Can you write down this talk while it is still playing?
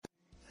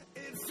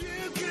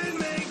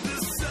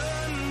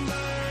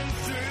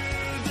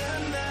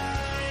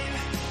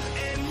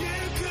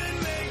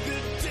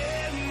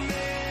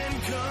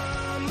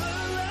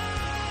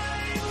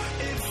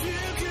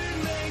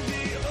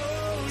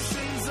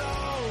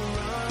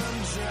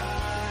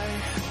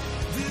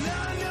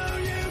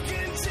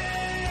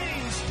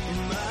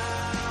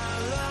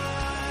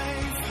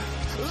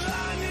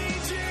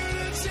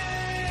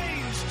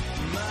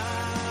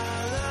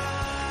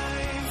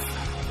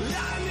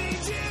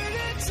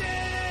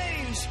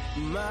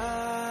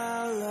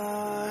my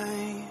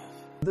life.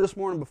 This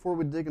morning, before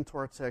we dig into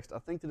our text, I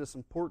think that it's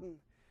important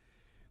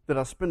that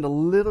I spend a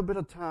little bit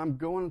of time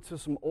going into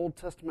some Old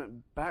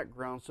Testament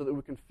background so that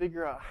we can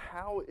figure out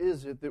how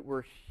is it that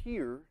we're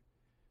here.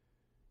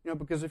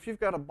 Because if you've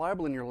got a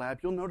Bible in your lap,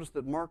 you'll notice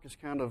that Mark is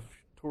kind of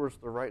towards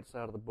the right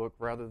side of the book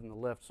rather than the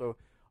left. So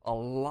a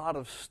lot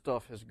of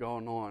stuff has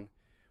gone on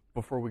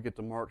before we get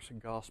to Mark's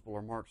gospel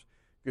or Mark's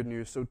good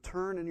news. So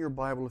turn in your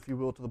Bible, if you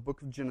will, to the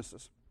book of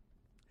Genesis.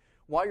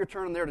 While you're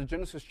turning there to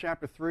Genesis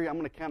chapter 3, I'm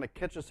going to kind of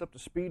catch us up to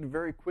speed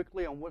very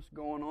quickly on what's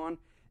going on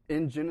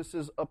in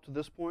Genesis up to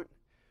this point.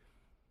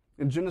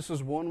 In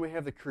Genesis 1, we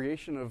have the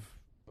creation of,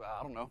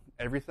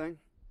 everything.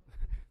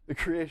 The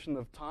creation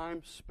of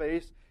time,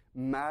 space,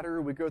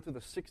 matter. We go through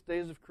the 6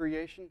 days of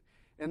creation.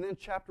 And then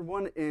chapter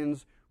 1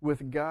 ends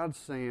with God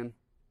saying,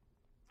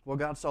 well,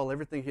 God saw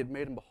everything He had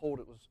made, and behold,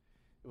 it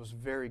was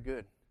very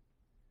good.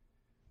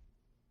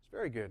 It's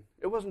very good.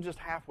 It wasn't just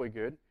halfway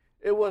good.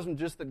 It wasn't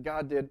just that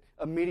God did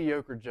a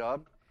mediocre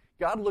job.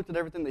 God looked at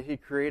everything that He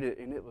created,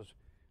 and it was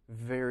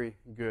very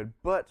good.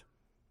 But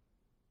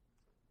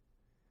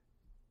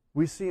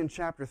we see in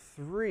chapter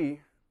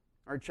 3,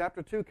 or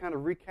chapter 2 kind of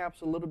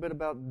recaps a little bit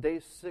about day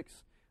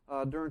 6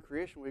 during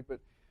creation week, but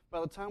by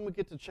the time we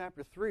get to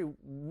chapter 3,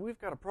 we've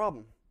got a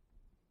problem.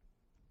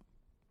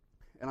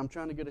 And I'm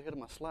trying to get ahead of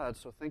my slides,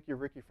 so thank you,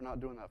 Ricky, for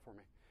not doing that for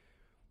me.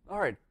 All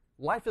right,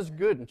 life is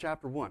good in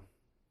chapter 1.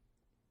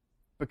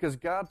 Because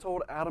God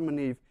told Adam and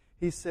Eve,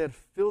 He said,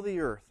 fill the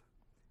earth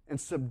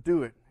and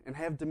subdue it and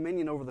have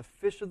dominion over the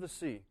fish of the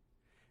sea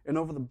and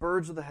over the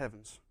birds of the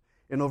heavens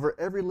and over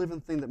every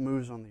living thing that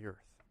moves on the earth.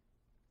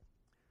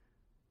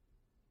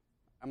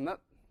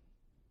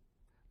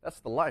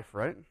 That's the life,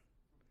 right?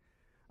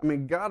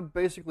 God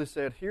basically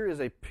said, here is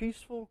a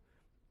peaceful,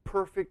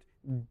 perfect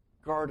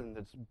garden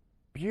that's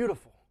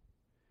beautiful.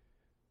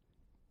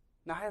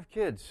 Now have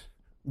kids,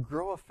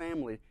 grow a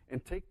family,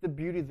 and take the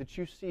beauty that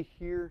you see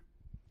here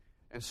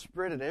and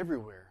spread it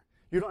everywhere.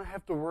 You don't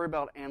have to worry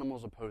about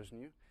animals opposing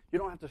you. You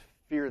don't have to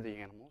fear the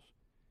animals.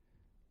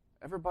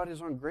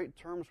 Everybody's on great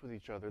terms with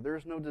each other.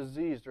 There's no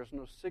disease. There's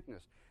no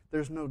sickness.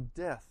 There's no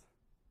death.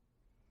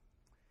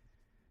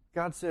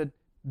 God said,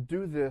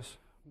 do this,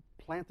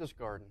 plant this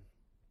garden.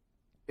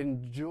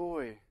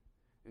 Enjoy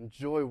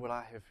what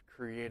I have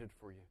created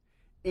for you.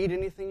 Eat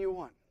anything you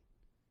want.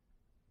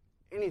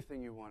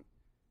 Anything you want.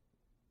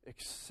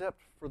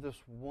 Except for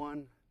this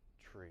one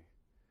tree.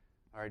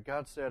 All right,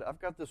 God said, I've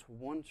got this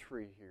one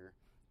tree here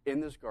in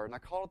this garden. I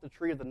call it the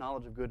tree of the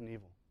knowledge of good and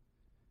evil.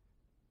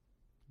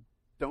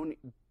 Don't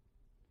eat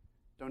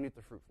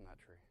the fruit from that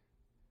tree.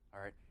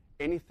 All right?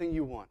 Anything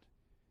you want,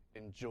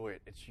 enjoy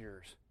it. It's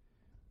yours.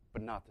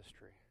 But not this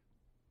tree.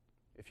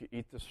 If you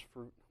eat this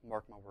fruit,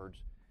 mark my words,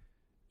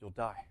 you'll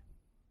die.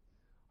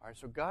 All right,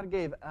 so God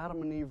gave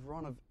Adam and Eve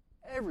run of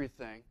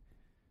everything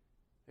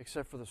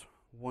except for this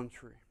one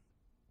tree.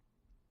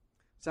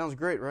 Sounds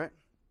great, right?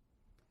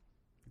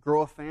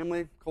 Grow a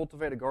family,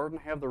 cultivate a garden,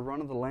 have the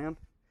run of the land,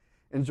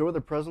 enjoy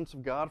the presence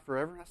of God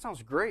forever. That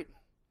sounds great.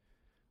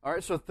 All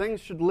right, so things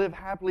should live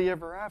happily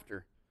ever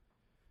after.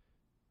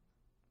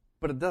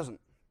 But it doesn't.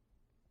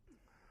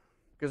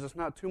 Because it's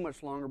not too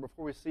much longer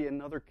before we see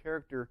another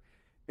character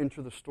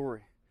enter the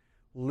story.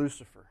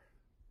 Lucifer,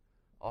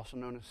 also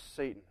known as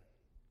Satan,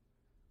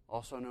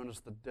 also known as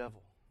the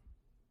devil.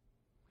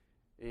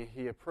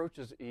 He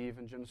approaches Eve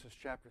in Genesis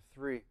chapter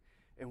 3,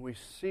 and we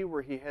see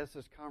where he has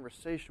this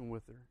conversation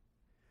with her.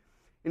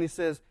 And he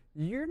says,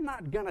 you're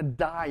not going to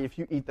die if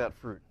you eat that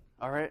fruit,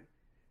 all right?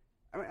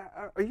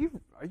 Are you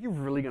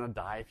really going to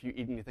die if you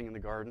eat anything in the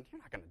garden?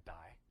 You're not going to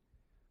die.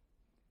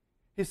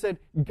 He said,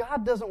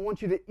 God doesn't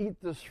want you to eat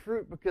this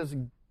fruit because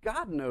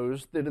God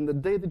knows that in the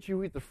day that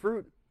you eat the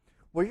fruit,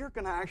 well, you're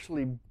going to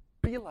actually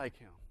be like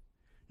Him.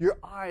 Your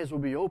eyes will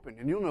be open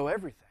and you'll know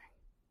everything.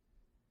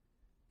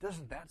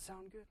 Doesn't that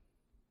sound good?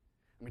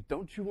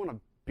 Don't you want to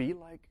be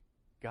like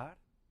God?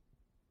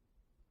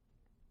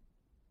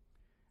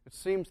 It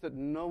seems that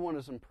no one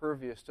is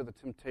impervious to the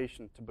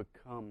temptation to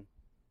become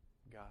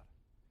God.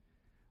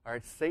 All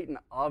right, Satan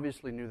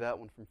obviously knew that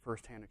one from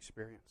firsthand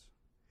experience.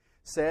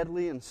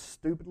 Sadly and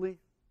stupidly,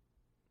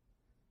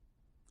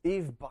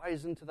 Eve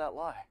buys into that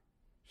lie.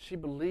 She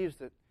believes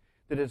that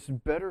it's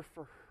better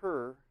for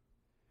her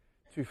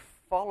to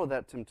follow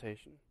that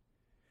temptation,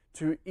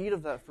 to eat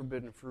of that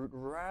forbidden fruit,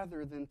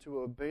 rather than to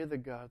obey the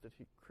God that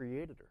He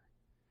created her.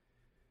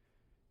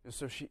 And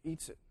so she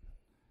eats it.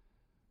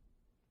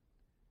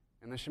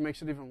 And then she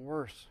makes it even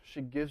worse.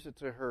 She gives it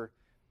to her,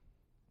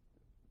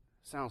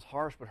 sounds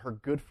harsh, but her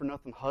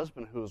good-for-nothing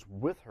husband who is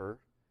with her,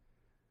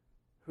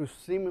 who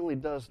seemingly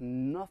does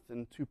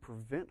nothing to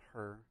prevent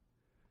her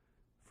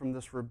from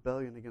this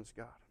rebellion against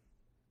God.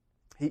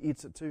 He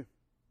eats it too.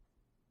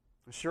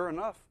 And sure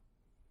enough,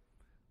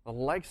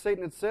 like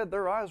Satan had said,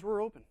 their eyes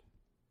were opened.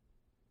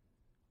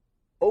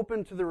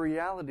 Open to the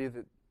reality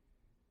that,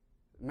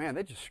 man,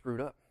 they just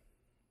screwed up.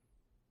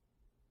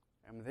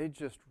 They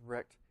just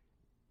wrecked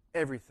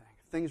everything.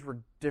 Things were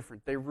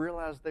different. They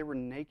realized they were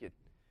naked.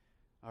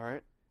 All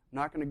right? I'm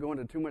not going to go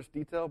into too much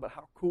detail, but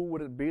how cool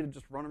would it be to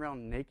just run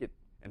around naked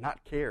and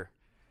not care.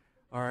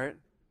 All right?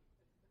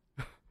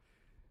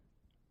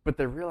 But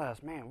they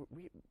realize, man,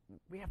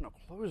 we have no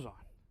clothes on.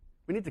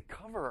 We need to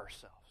cover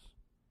ourselves.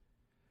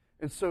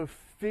 And so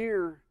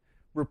fear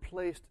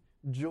replaced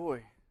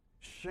joy.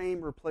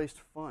 Shame replaced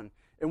fun.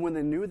 And when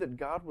they knew that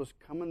God was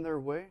coming their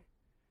way,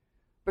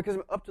 because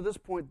up to this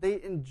point,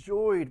 they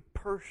enjoyed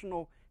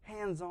personal,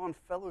 hands-on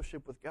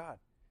fellowship with God.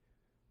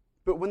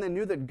 But when they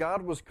knew that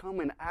God was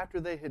coming after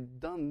they had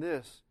done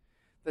this,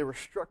 they were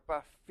struck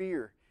by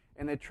fear,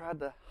 and they tried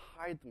to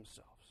hide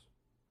themselves.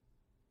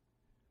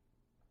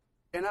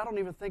 And I don't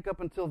even think up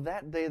until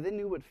that day they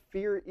knew what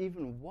fear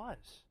even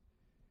was.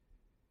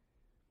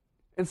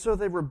 And so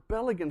they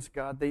rebel against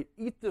God. They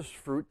eat this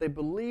fruit. They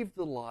believe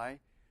the lie.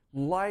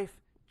 Life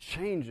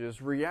changes.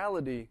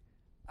 Reality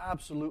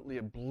absolutely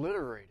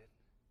obliterated.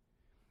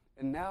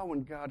 And now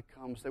when God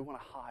comes, they want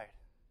to hide.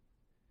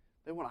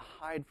 They want to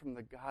hide from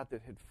the God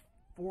that had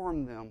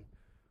formed them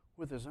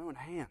with His own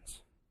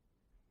hands.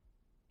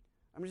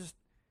 I mean, just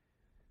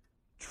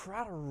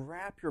try to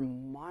wrap your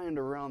mind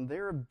around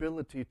their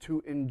ability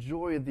to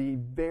enjoy the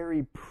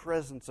very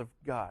presence of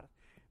God.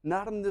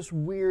 Not in this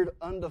weird,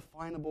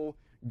 undefinable,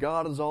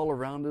 God is all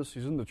around us,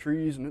 He's in the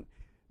trees.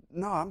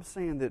 No, I'm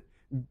saying that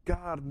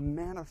God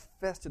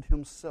manifested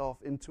Himself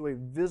into a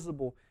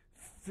visible,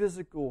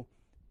 physical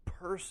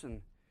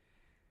person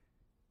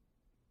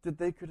that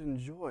they could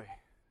enjoy.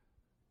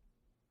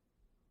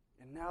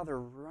 And now they're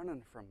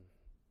running from Him.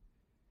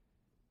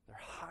 They're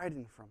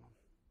hiding from Him.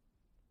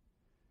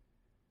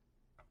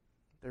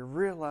 They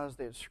realized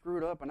they had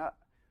screwed up, and I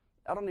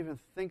don't even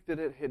think that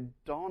it had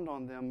dawned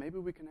on them, maybe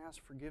we can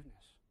ask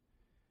forgiveness.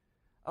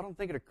 I don't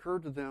think it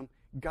occurred to them,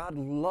 God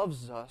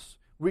loves us,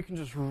 we can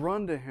just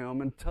run to Him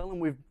and tell Him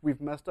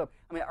we've messed up.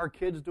 I mean, our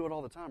kids do it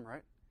all the time,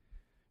 right?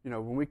 You know,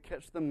 when we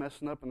catch them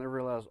messing up and they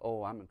realize,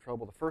 oh, I'm in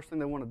trouble, the first thing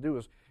they want to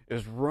do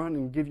is run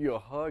and give you a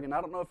hug. And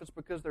I don't know if it's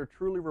because they're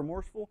truly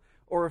remorseful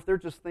or if they're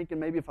just thinking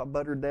maybe if I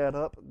butter Dad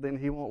up, then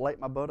he won't light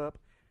my butt up.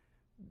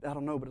 I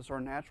don't know, but it's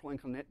our natural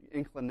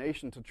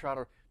inclination to try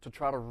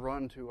to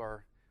run to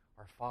our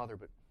Father,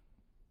 but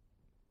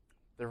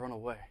they run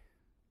away.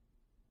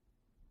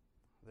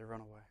 They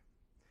run away.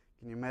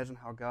 Can you imagine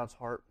how God's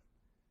heart,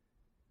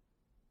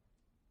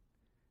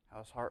 how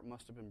His heart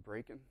must have been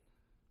breaking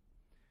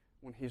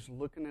when He's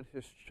looking at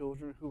His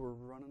children who were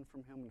running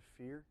from Him in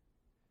fear?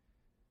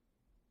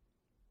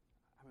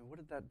 I mean, what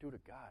did that do to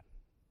God?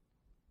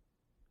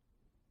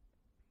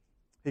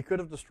 He could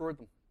have destroyed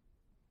them.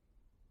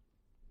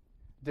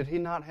 Did He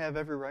not have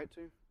every right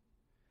to?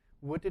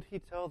 What did He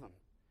tell them?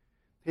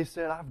 He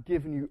said, I've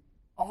given you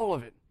all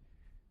of it.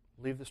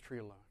 Leave this tree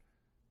alone.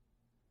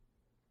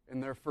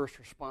 And their first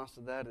response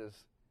to that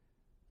is,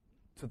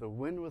 to the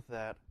wind with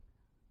that,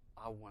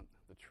 I want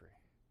the tree.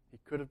 He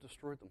could have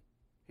destroyed them.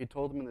 He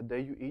told them, in the day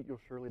you eat, you'll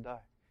surely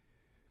die.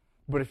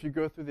 But if you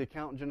go through the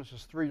account in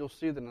Genesis 3, you'll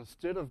see that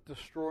instead of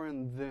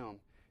destroying them,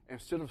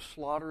 instead of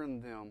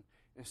slaughtering them,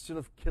 instead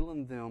of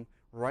killing them,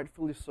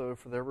 rightfully so,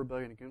 for their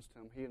rebellion against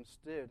Him, He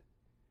instead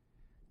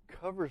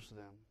covers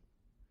them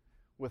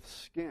with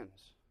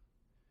skins.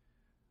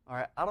 All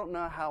right, I don't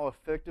know how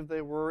effective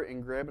they were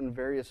in grabbing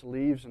various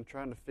leaves and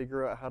trying to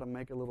figure out how to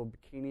make a little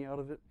bikini out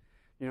of it,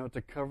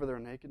 to cover their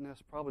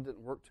nakedness. Probably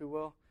didn't work too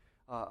well.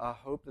 I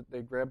hope that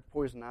they grabbed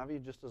poison ivy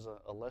just as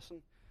a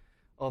lesson,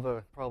 although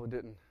it probably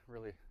didn't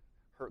really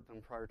hurt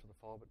them prior to the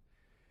fall. But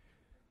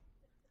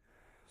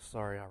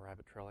sorry, I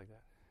rabbit trail like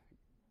that.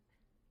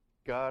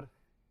 God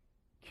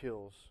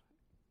kills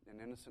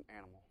an innocent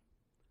animal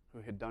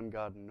who had done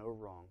God no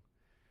wrong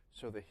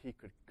so that He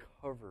could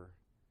cover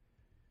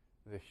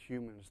the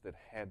humans that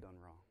had done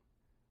wrong.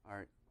 All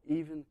right,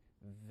 even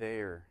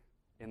there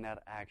in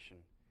that action,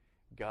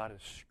 God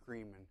is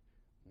screaming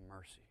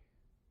mercy.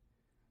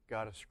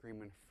 God is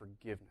screaming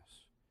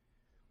forgiveness.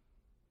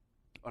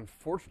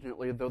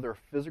 Unfortunately, though their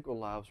physical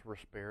lives were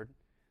spared,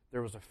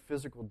 there was a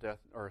physical death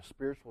or a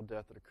spiritual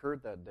death that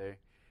occurred that day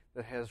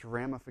that has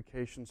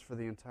ramifications for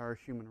the entire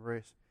human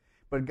race.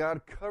 But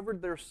God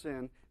covered their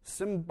sin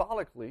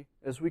symbolically,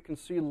 as we can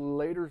see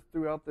later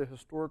throughout the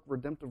historic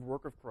redemptive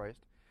work of Christ.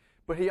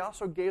 But He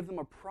also gave them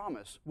a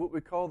promise, what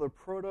we call the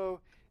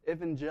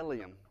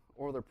proto-evangelium,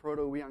 or the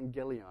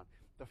proto-evangelion,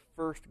 the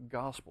first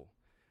gospel.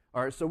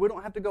 All right, so we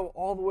don't have to go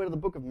all the way to the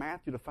book of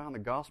Matthew to find the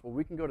gospel.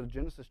 We can go to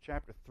Genesis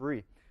chapter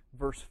 3,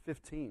 verse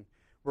 15,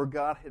 where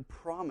God had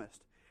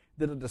promised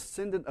that a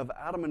descendant of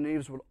Adam and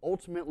Eve would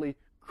ultimately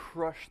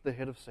crush the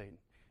head of Satan.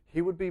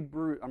 He would be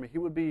bruised.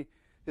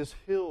 His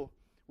heel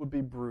would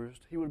be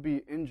bruised. He would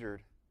be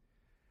injured,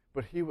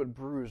 but He would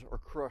bruise or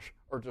crush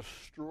or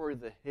destroy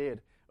the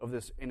head of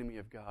this enemy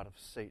of God, of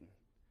Satan.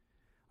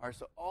 All right,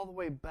 so all the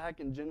way back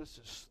in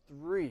Genesis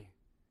 3,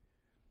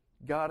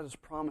 God is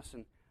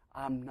promising,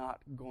 I'm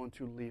not going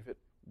to leave it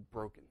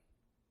broken.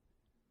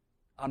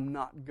 I'm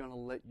not going to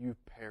let you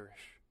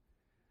perish.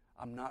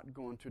 I'm not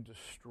going to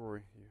destroy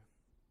you.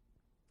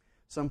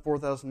 Some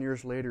 4,000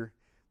 years later,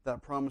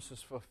 that promise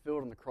is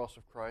fulfilled on the cross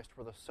of Christ,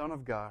 where the Son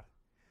of God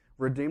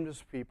redeemed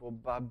His people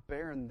by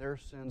bearing their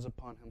sins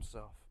upon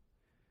Himself.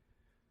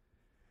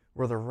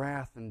 where the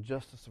wrath and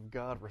justice of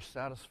God were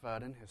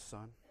satisfied in His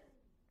Son,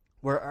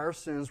 where our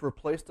sins were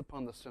placed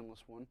upon the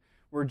sinless one,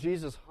 where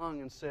Jesus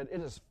hung and said,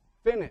 "It is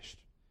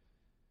finished."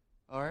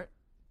 All right?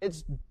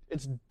 It's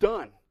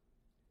done.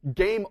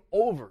 Game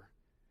over.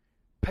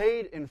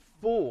 Paid in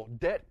full.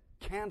 Debt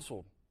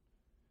canceled.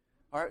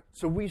 All right?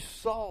 So we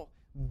saw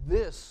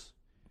this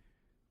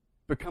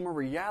become a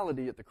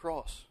reality at the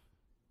cross.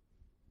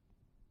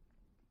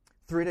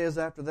 3 days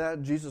after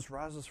that, Jesus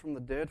rises from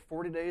the dead.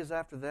 40 days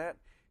after that,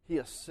 He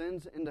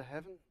ascends into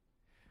heaven.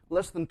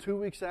 Less than 2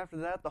 weeks after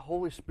that, the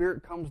Holy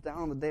Spirit comes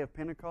down on the day of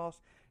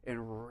Pentecost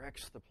and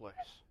wrecks the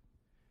place.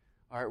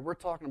 All right, we're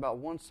talking about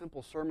one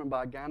simple sermon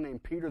by a guy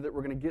named Peter that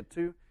we're going to get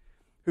to,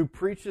 who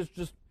preaches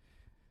just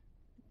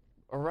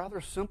a rather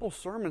simple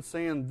sermon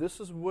saying this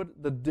is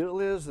what the deal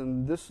is,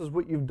 and this is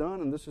what you've done,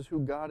 and this is who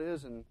God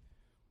is, and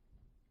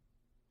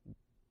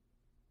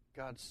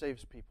God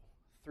saves people.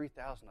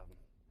 3,000 of them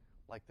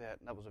like that.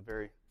 And that was a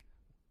very,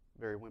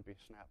 very wimpy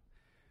snap.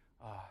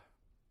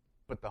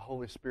 But the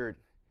Holy Spirit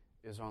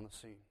is on the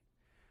scene.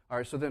 All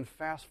right, so then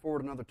fast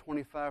forward another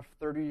 25,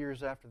 30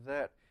 years after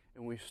that,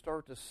 and we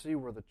start to see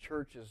where the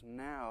church is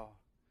now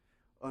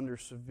under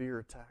severe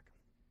attack.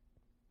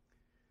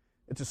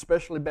 It's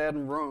especially bad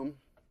in Rome,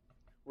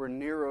 where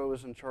Nero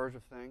is in charge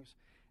of things.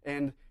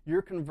 And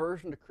your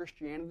conversion to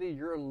Christianity,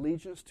 your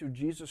allegiance to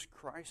Jesus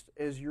Christ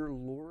as your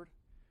Lord,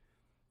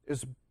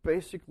 is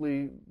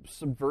basically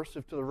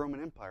subversive to the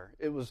Roman Empire.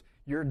 It was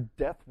your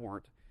death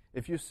warrant.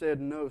 If you said,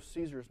 "No,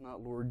 Caesar's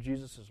not Lord,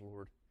 Jesus is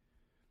Lord,"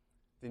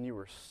 then you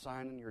were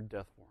signing your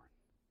death warrant.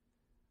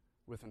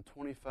 Within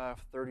 25,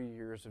 30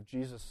 years of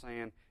Jesus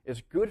saying,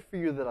 "It's good for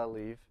you that I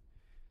leave,"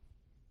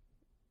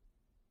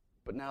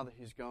 but now that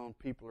He's gone,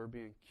 people are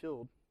being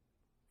killed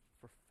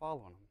for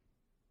following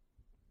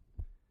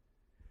Him.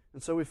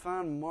 And so we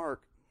find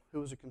Mark, who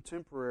was a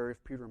contemporary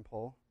of Peter and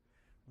Paul,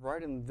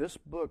 writing this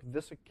book,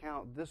 this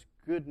account, this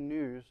good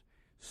news,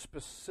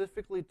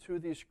 specifically to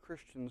these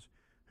Christians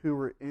who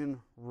were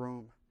in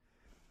Rome.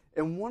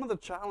 And one of the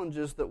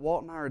challenges that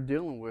Walt and I are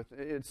dealing with,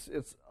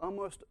 it's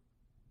almost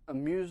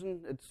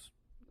amusing, it's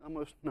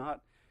almost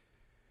not.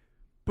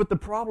 But the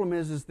problem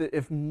is that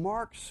if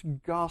Mark's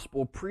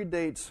gospel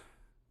predates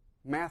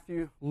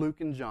Matthew,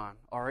 Luke, and John,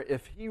 all right,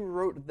 if he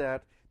wrote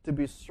that to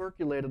be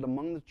circulated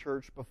among the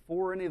church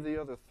before any of the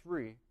other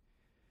three,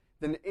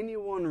 then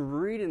anyone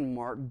reading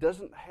Mark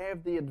doesn't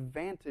have the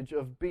advantage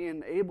of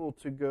being able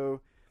to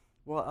go,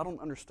 "Well, I don't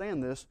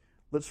understand this.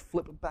 Let's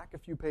flip it back a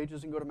few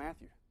pages and go to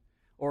Matthew."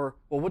 Or,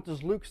 "Well, what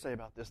does Luke say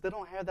about this?" They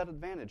don't have that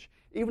advantage.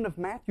 Even if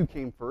Matthew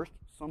came first,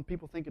 some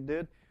people think it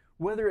did,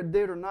 whether it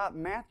did or not,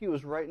 Matthew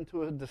is writing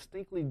to a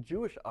distinctly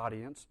Jewish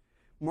audience.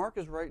 Mark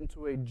is writing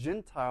to a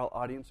Gentile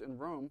audience in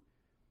Rome.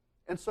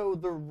 And so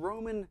the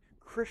Roman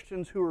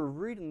Christians who are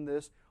reading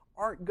this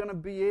aren't going to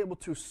be able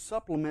to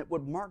supplement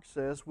what Mark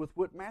says with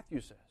what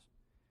Matthew says.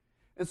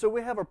 And so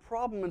we have a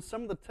problem in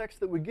some of the texts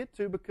that we get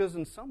to because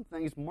in some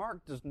things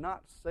Mark does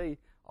not say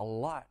a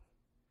lot.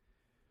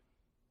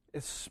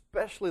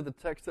 Especially the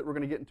text that we're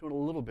going to get into in a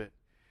little bit.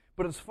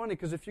 But it's funny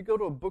because if you go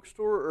to a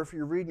bookstore or if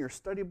you're reading your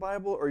study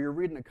Bible or you're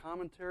reading a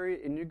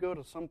commentary and you go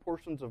to some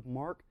portions of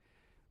Mark,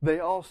 they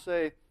all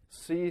say,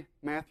 "See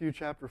Matthew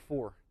chapter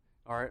 4,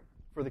 all right,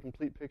 for the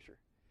complete picture."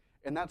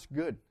 And that's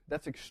good.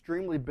 That's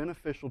extremely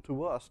beneficial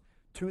to us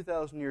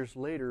 2,000 years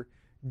later,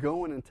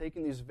 going and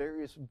taking these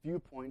various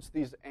viewpoints,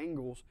 these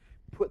angles,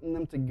 putting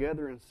them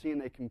together and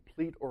seeing a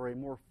complete or a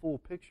more full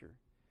picture.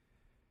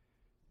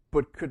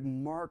 But could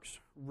Mark's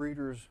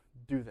readers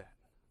do that?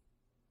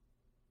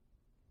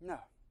 No.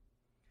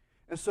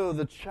 And so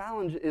the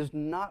challenge is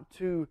not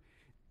to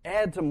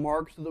add to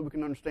Mark so that we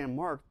can understand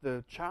Mark.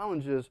 The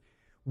challenge is,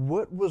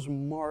 what was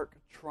Mark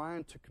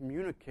trying to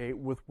communicate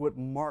with what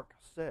Mark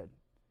said?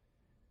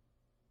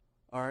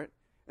 All right?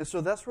 And so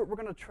that's what we're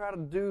going to try to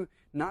do,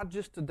 not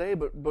just today,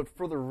 but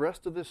for the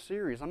rest of this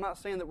series. I'm not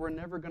saying that we're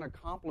never going to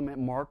complement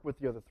Mark with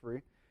the other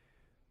three.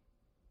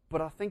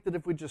 But I think that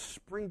if we just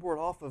springboard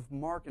off of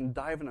Mark and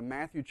dive into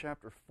Matthew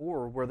chapter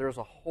 4, where there's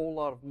a whole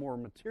lot of more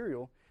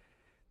material,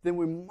 then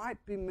we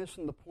might be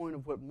missing the point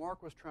of what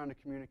Mark was trying to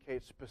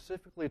communicate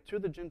specifically to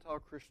the Gentile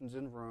Christians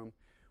in Rome,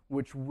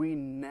 which we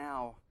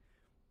now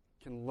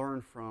can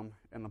learn from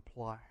and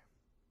apply.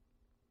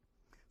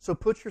 So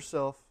put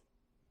yourself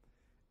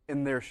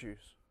in their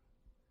shoes.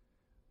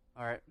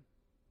 All right?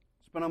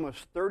 It's been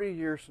almost 30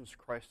 years since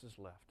Christ has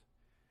left.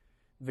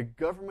 The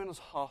government is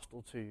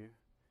hostile to you.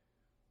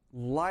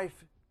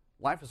 Life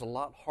is a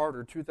lot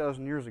harder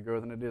 2,000 years ago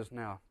than it is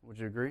now. Would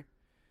you agree?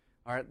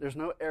 All right, there's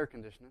no air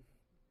conditioning.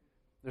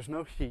 There's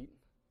no heat.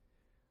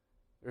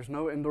 There's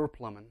no indoor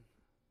plumbing.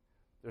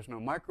 There's no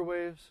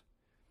microwaves.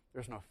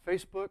 There's no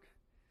Facebook.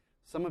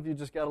 Some of you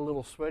just got a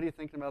little sweaty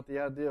thinking about the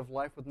idea of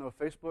life with no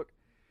Facebook.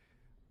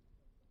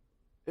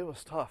 It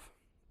was tough.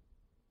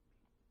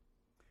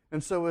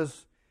 And so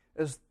as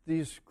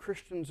these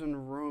Christians in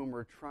Rome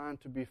are trying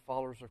to be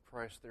followers of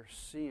Christ, they're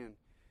seeing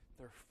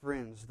their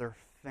friends, their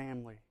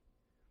family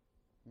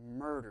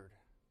murdered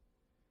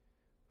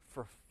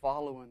for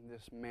following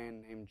this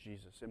man named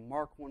Jesus. And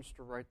Mark wants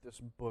to write this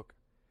book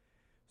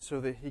so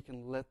that he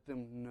can let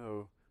them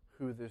know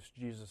who this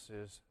Jesus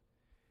is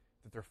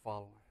that they're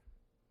following.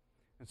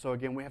 And so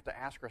again, we have to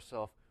ask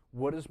ourselves,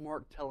 what is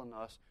Mark telling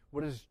us?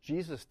 What is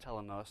Jesus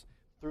telling us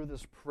through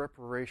this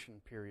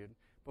preparation period?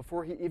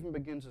 Before he even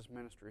begins his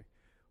ministry,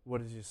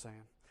 what is he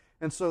saying?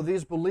 And so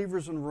these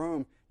believers in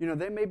Rome,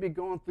 they may be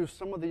going through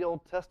some of the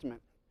Old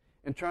Testament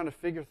and trying to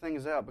figure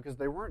things out because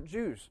they weren't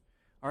Jews.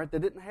 All right, they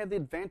didn't have the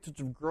advantage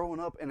of growing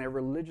up in a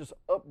religious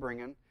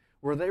upbringing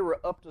where they were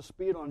up to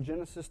speed on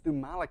Genesis through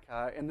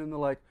Malachi, and then they're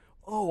like,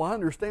 oh, I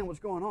understand what's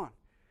going on.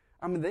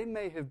 I mean, they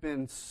may have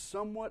been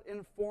somewhat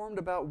informed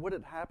about what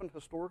had happened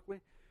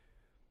historically,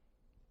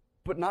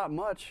 but not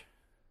much.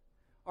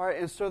 All right,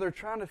 and so they're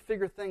trying to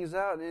figure things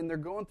out, and they're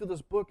going through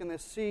this book, and they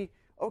see,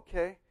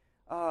 okay,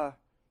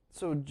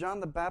 so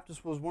John the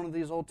Baptist was one of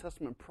these Old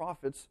Testament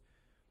prophets,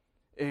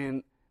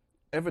 and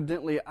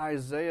evidently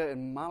Isaiah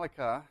and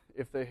Malachi,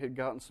 if they had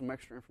gotten some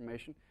extra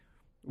information,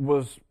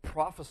 was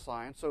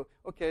prophesying. So,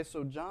 okay,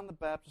 so John the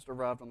Baptist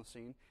arrived on the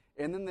scene,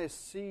 and then they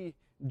see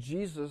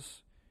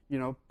Jesus,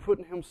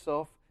 putting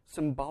himself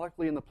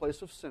symbolically in the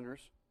place of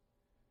sinners.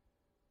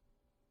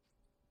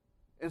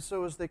 And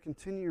so as they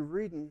continue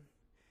reading,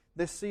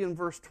 they see in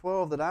verse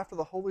 12 that after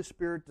the Holy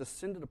Spirit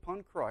descended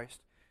upon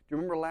Christ, do you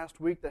remember last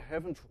week the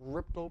heavens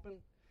ripped open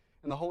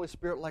and the Holy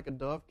Spirit like a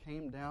dove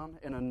came down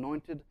and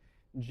anointed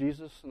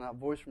Jesus, and that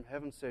voice from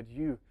heaven said,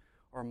 "You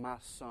are my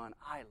Son.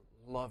 I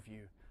love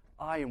you.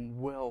 I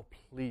am well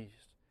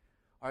pleased."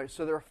 All right,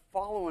 so they're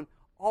following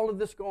all of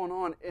this going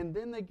on, and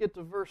then they get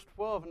to verse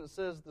 12, and it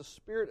says, the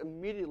Spirit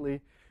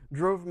immediately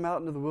drove them out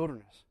into the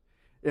wilderness.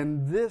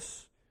 And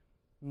this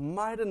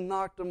might have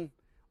knocked them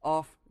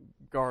off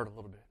guard a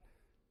little bit.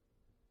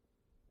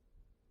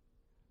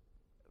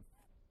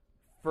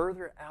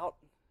 Further out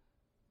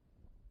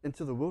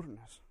into the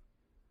wilderness.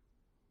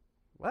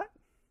 What?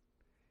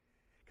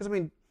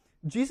 Because,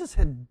 Jesus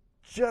had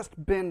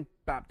just been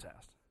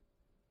baptized.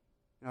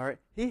 All right?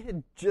 He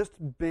had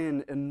just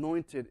been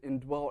anointed,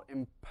 indwelt,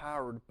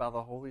 empowered by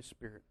the Holy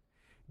Spirit.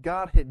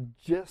 God had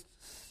just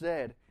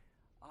said,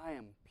 I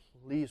am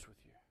pleased with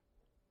you.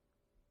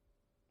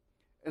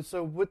 And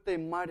so what they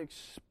might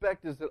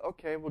expect is that,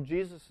 okay, well,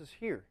 Jesus is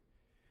here.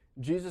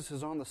 Jesus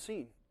is on the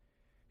scene.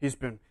 He's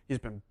been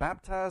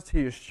baptized.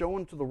 He is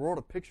showing to the world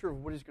a picture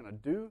of what he's going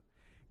to do.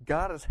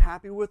 God is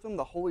happy with him.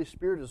 The Holy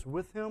Spirit is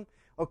with him.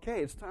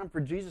 Okay, it's time for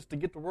Jesus to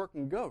get to work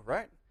and go,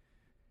 right?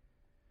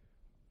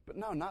 But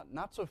no,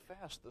 not so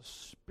fast. The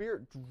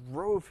Spirit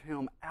drove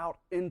him out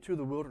into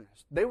the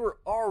wilderness. They were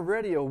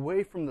already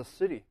away from the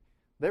city.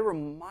 They were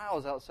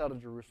miles outside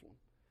of Jerusalem,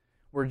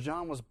 where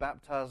John was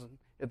baptizing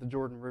at the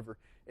Jordan River.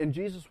 And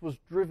Jesus was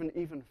driven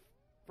even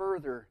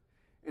further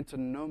into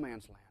no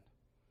man's land.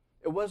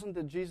 It wasn't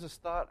that Jesus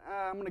thought,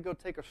 I'm going to go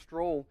take a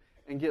stroll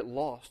and get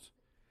lost.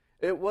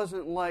 It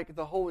wasn't like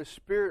the Holy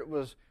Spirit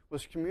was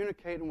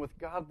communicating with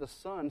God the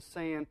Son,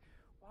 saying,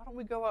 why don't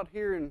we go out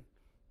here and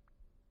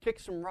kick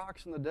some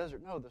rocks in the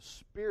desert? No, the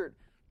Spirit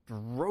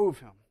drove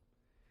him.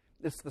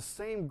 It's the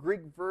same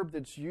Greek verb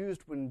that's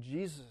used when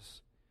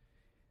Jesus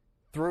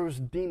throws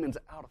demons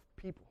out of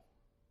people.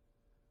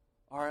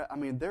 All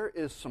right, there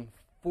is some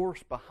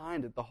force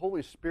behind it. The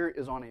Holy Spirit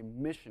is on a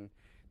mission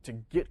to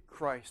get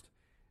Christ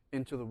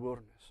into the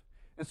wilderness.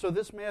 And so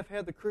this may have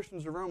had the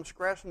Christians of Rome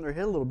scratching their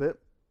head a little bit.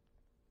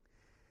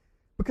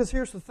 Because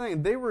here's the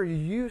thing, they were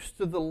used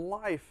to the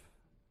life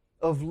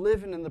of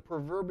living in the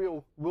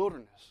proverbial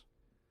wilderness.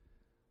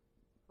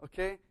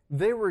 Okay?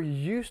 They were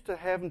used to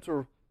having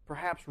to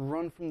perhaps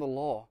run from the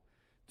law,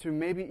 to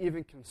maybe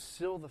even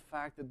conceal the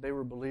fact that they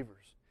were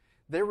believers.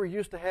 They were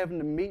used to having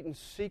to meet in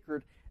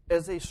secret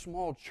as a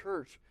small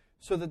church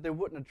so that they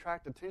wouldn't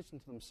attract attention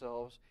to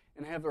themselves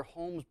and have their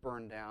homes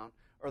burned down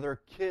or their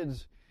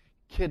kids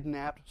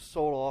kidnapped,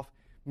 sold off,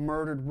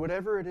 murdered,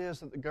 whatever it is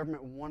that the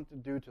government wanted to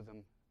do to them.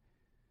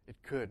 It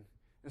could.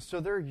 And so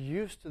they're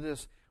used to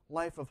this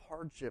life of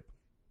hardship.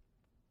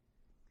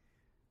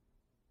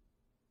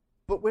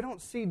 But we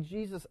don't see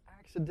Jesus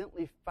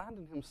accidentally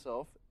finding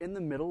himself in the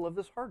middle of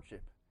this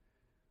hardship.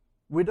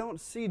 We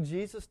don't see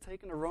Jesus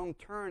taking a wrong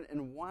turn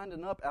and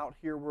winding up out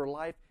here where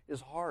life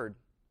is hard.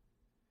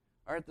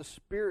 All right, the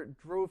Spirit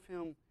drove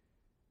him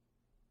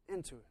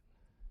into it.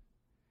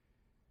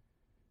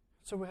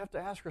 So we have to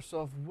ask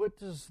ourselves, what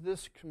does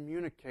this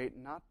communicate,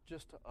 not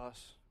just to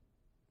us,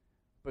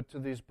 but to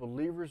these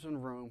believers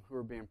in Rome who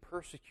are being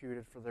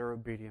persecuted for their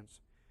obedience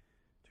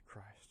to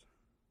Christ?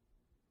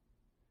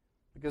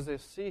 Because they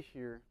see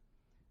here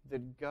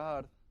that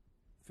God,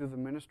 through the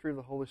ministry of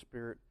the Holy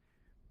Spirit,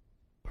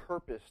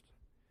 purposed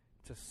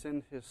to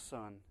send his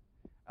Son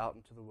out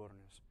into the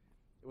wilderness.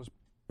 It was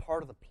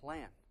part of the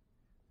plan.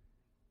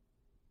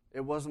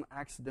 It wasn't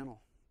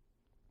accidental.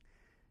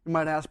 You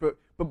might ask, but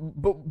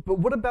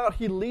what about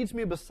he leads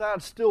me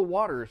beside still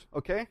waters,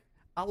 okay?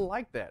 I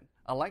like that.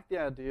 I like the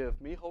idea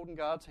of me holding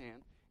God's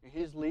hand, and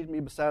he's leading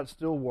me beside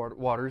still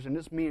waters, and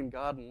it's me and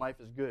God, and life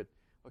is good.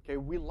 Okay,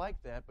 we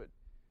like that,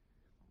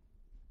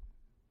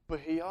 but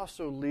he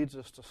also leads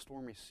us to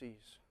stormy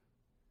seas.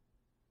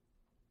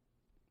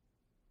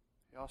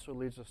 He also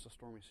leads us to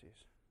stormy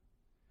seas.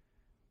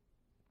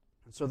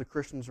 And so the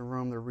Christians in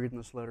Rome, they're reading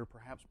this letter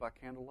perhaps by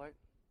candlelight.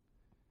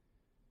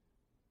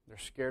 They're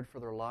scared for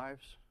their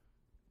lives.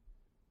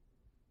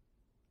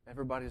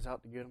 Everybody's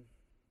out to get them.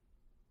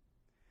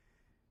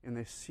 And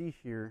they see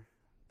here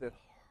that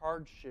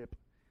hardship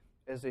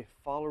as a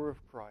follower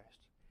of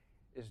Christ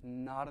is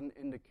not an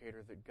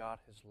indicator that God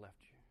has left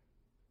you.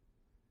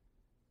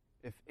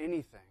 If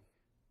anything,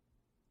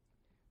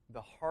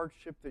 the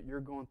hardship that you're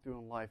going through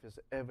in life is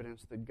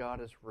evidence that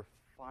God is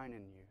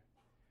refining you,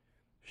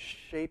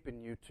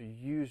 shaping you to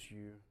use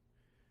you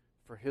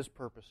for His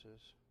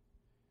purposes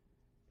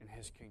in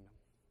His kingdom.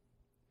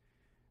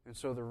 And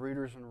so the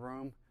readers in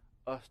Rome,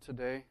 us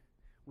today,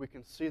 we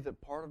can see that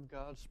part of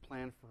God's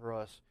plan for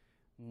us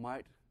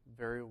might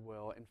very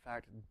well, in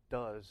fact,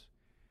 does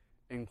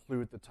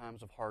include the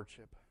times of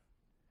hardship,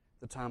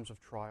 the times of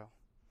trial.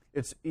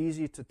 It's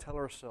easy to tell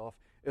ourselves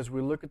as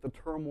we look at the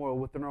turmoil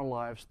within our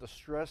lives, the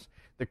stress,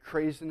 the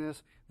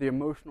craziness, the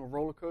emotional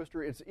roller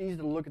coaster, it's easy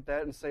to look at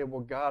that and say,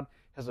 well, God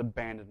has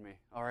abandoned me,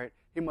 all right?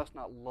 He must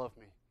not love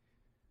me.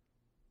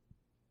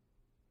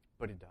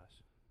 But He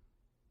does.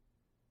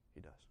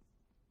 He does.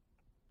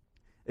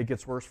 It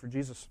gets worse for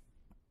Jesus.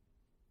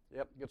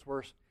 Yep, it gets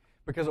worse.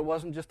 Because it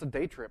wasn't just a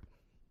day trip.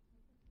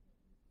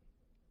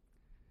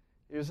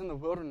 He was in the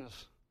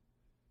wilderness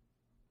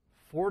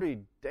 40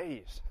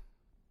 days.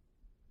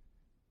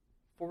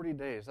 40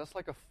 days. That's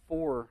like a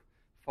 4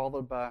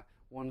 followed by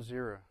 1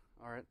 0.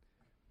 All right?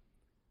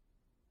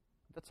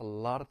 That's a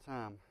lot of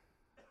time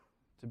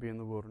to be in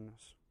the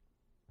wilderness.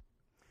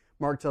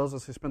 Mark tells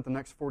us he spent the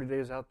next 40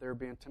 days out there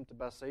being tempted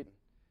by Satan.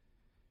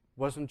 It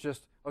wasn't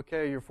just,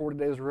 okay, your 40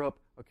 days are up.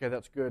 Okay,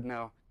 that's good.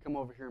 Now come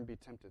over here and be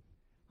tempted.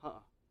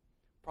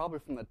 Probably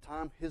from the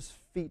time his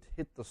feet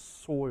hit the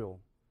soil,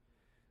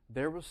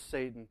 there was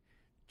Satan,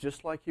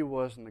 just like he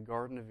was in the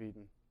Garden of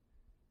Eden.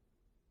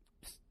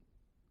 Psst.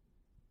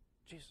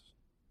 Jesus,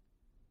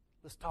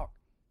 let's talk.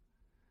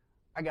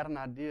 I got an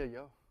idea,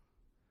 yo.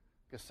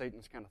 Because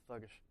Satan's kind of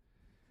thuggish.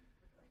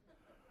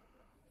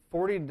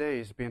 40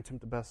 days being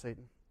tempted by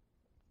Satan.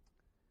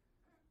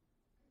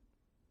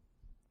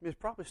 He's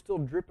probably still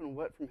dripping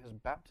wet from his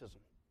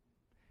baptism.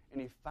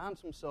 And he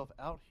finds himself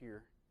out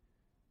here,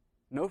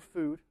 no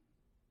food,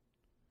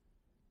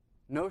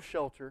 no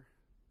shelter,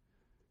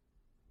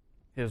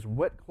 his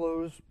wet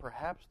clothes,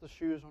 perhaps the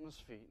shoes on his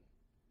feet,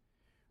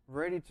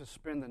 ready to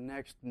spend the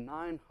next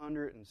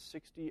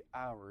 960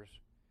 hours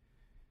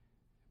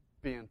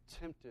being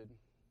tempted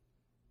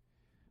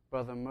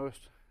by the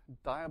most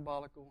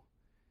diabolical,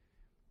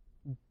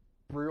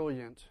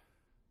 brilliant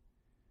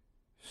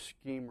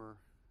schemer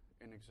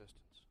in existence.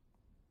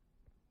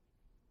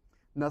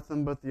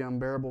 Nothing but the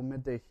unbearable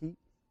midday heat.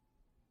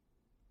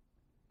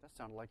 That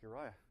sounded like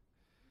Uriah.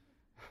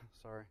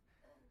 Sorry.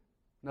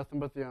 Nothing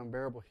but the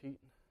unbearable heat.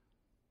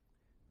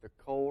 The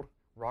cold,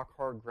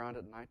 rock-hard ground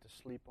at night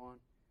to sleep on,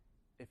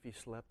 if he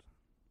slept.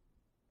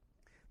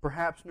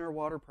 Perhaps near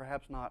water,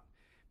 perhaps not.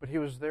 But he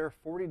was there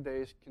 40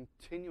 days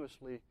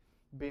continuously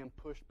being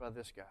pushed by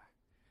this guy,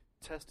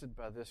 tested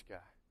by this guy,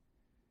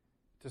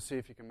 to see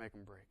if he can make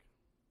him break.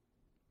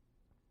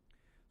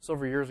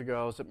 Several years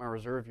ago, I was at my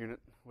reserve unit,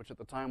 which at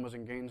the time was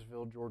in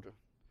Gainesville, Georgia.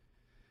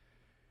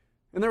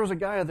 And there was a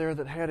guy there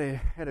that had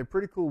a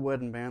pretty cool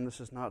wedding band. This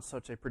is not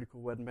such a pretty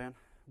cool wedding band,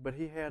 but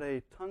he had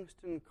a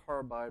tungsten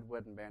carbide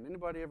wedding band.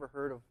 Anybody ever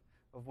heard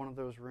of one of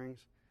those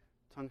rings?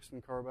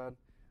 Tungsten carbide?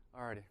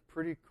 Alrighty,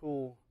 pretty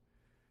cool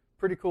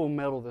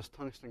metal this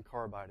tungsten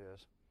carbide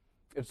is.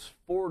 It's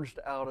forged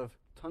out of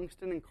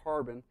tungsten and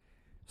carbon,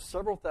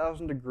 several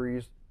thousand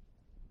degrees,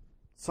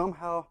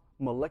 somehow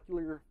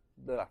molecular,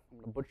 I'm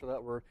going to butcher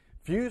that word,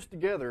 fused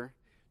together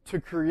to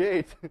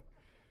create,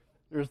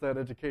 there's that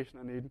education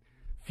I need,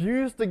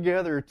 fused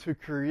together to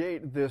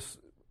create this,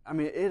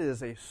 it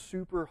is a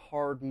super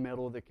hard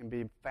metal that can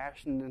be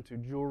fashioned into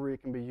jewelry.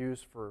 It can be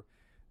used for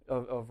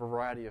a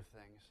variety of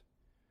things.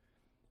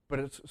 But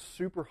it's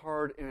super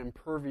hard and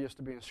impervious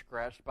to being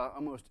scratched by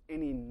almost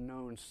any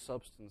known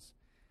substance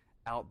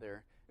out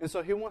there. And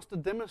so he wants to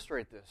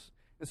demonstrate this.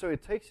 And so he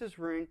takes his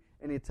ring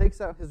and he takes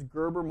out his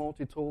Gerber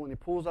multi-tool and he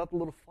pulls out the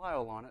little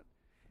file on it.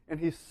 And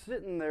he's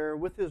sitting there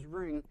with his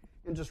ring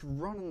and just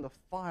running the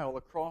file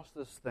across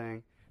this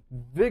thing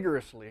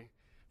vigorously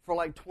for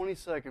like 20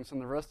 seconds.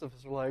 And the rest of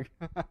us are like,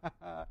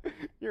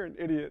 you're an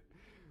idiot.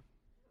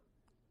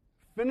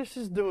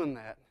 Finishes doing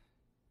that.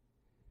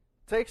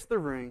 Takes the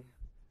ring,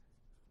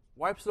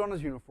 wipes it on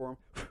his uniform,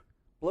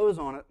 blows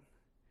on it,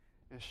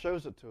 and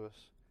shows it to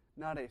us.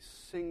 Not a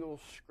single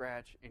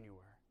scratch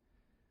anywhere.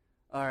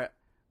 All right,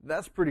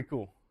 that's pretty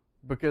cool.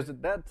 Because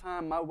at that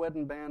time, my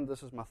wedding band,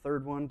 this is my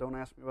third one. Don't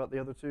ask me about the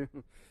other two.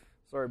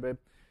 Sorry, babe.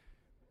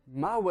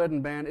 My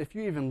wedding band, if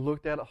you even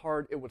looked at it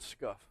hard, it would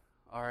scuff.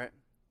 All right?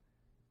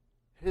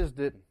 His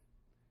didn't.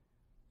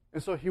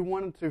 And so he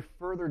wanted to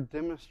further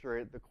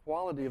demonstrate the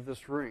quality of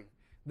this ring,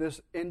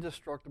 this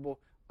indestructible,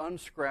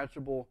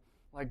 unscratchable,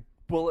 like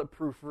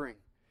bulletproof ring.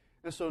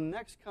 And so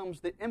next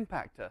comes the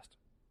impact test.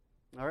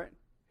 All right?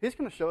 He's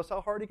going to show us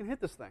how hard he can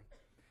hit this thing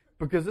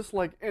because it's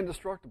like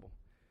indestructible.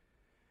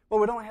 Well,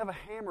 we don't have a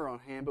hammer on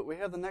hand, but we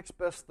have the next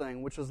best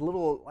thing, which is a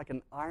little like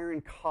an iron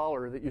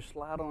collar that you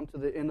slide onto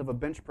the end of a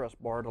bench press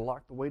bar to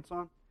lock the weights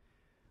on.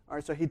 All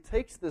right, so he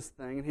takes this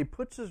thing and he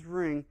puts his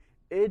ring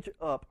edge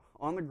up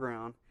on the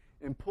ground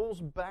and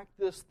pulls back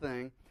this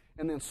thing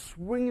and then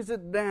swings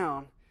it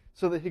down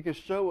so that he can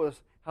show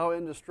us how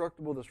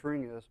indestructible this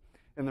ring is.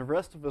 And the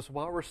rest of us,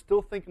 while we're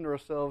still thinking to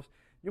ourselves,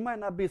 you might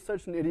not be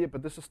such an idiot,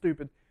 but this is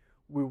stupid,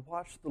 we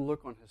watch the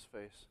look on his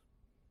face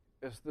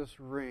as this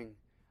ring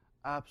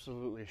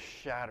absolutely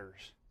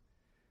shatters.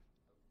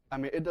 I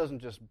mean, it doesn't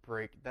just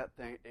break. That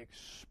thing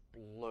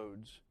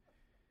explodes.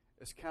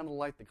 It's kind of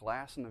like the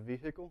glass in a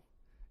vehicle.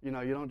 You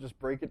know, you don't just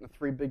break it into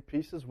 3 big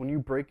pieces. When you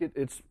break it,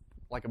 it's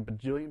like a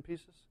bajillion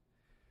pieces.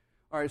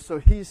 All right, so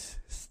he's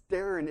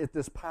staring at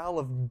this pile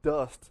of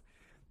dust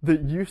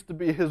that used to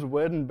be his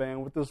wedding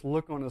band with this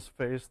look on his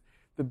face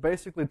that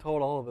basically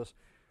told all of us,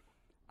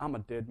 I'm a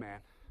dead man.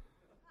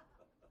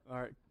 All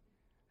right.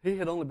 He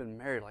had only been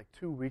married like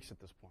 2 weeks at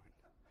this point.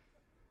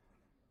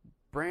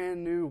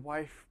 Brand new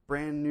wife,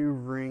 brand new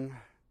ring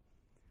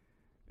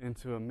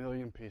into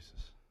 1,000,000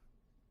 pieces.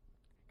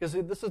 Because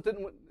this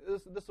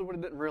is what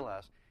he didn't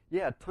realize.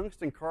 Yeah,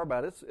 tungsten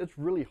carbide, it's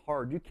really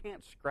hard. You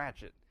can't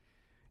scratch it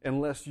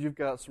unless you've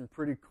got some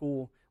pretty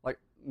cool, like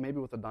maybe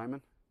with a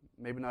diamond,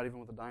 maybe not even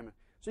with a diamond.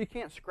 So you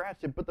can't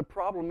scratch it, but the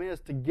problem is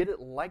to get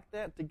it like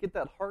that, to get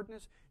that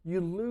hardness,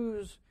 you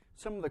lose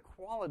some of the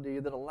quality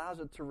that allows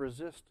it to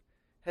resist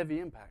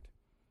heavy impact.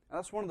 And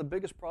that's one of the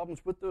biggest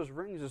problems with those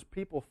rings is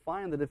people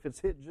find that if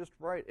it's hit just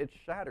right, it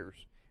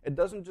shatters. It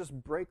doesn't just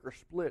break or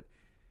split,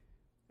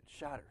 it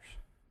shatters.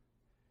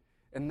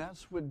 And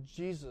that's what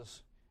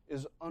Jesus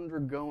is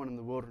undergoing in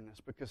the wilderness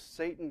because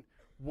Satan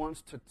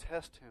wants to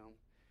test him,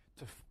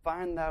 to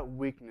find that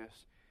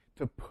weakness,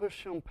 to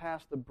push him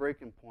past the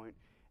breaking point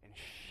and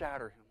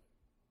shatter him.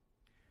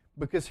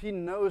 Because he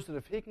knows that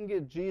if he can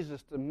get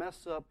Jesus to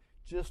mess up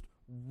just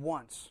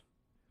once,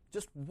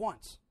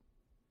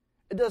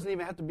 it doesn't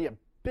even have to be a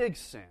big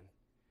sin.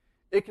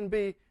 It can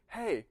be,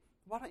 hey,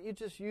 why don't you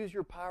just use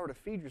your power to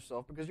feed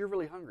yourself because you're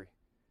really hungry?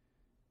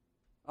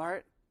 All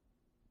right?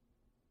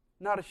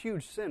 Not a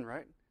huge sin,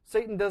 right?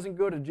 Satan doesn't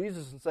go to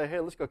Jesus and say, hey,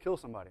 let's go kill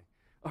somebody.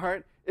 All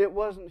right? It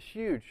wasn't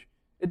huge.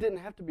 It didn't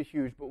have to be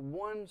huge, but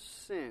one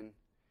sin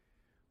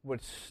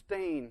would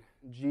stain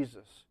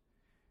Jesus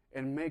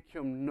and make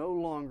him no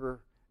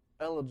longer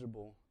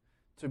eligible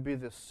to be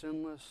the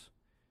sinless,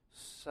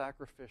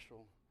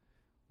 sacrificial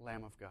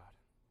Lamb of God.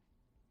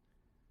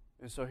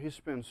 And so he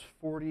spends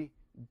 40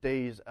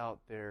 days out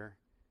there,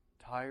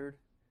 tired,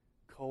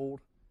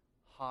 cold,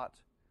 hot,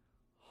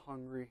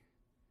 hungry,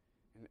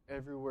 and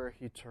everywhere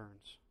he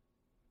turns,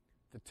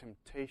 the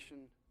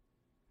temptation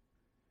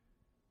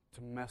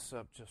to mess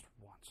up just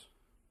once.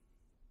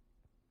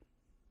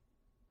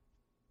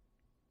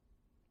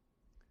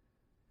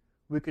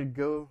 We could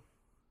go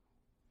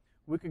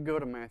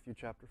to Matthew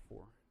chapter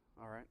 4,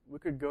 all right? We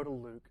could go to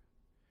Luke,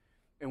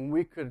 and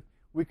we could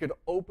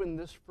open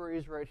this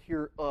phrase right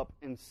here up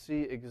and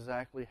see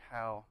exactly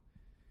how,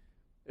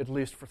 at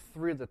least for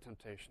 3 of the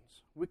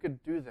temptations. We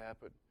could do that,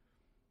 but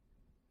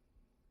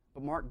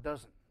Mark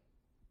doesn't.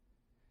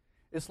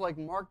 It's like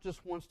Mark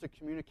just wants to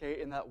communicate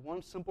in that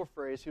one simple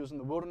phrase. He was in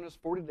the wilderness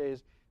 40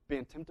 days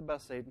being tempted by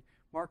Satan.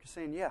 Mark is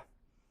saying, yeah,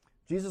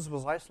 Jesus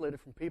was isolated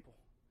from people.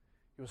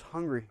 He was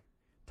hungry,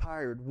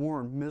 tired,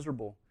 worn,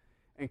 miserable,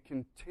 and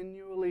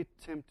continually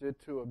tempted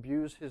to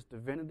abuse his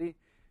divinity,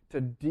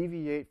 to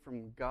deviate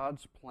from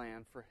God's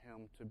plan for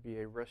him to be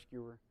a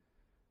rescuer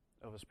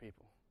of his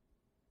people.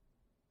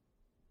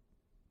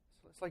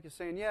 So it's like you're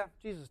saying, yeah,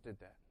 Jesus did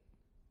that.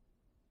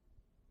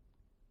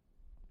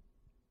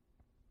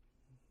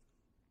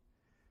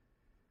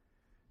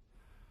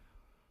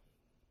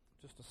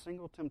 Just a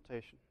single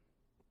temptation.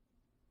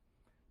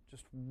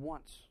 Just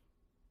once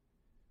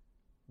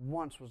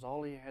was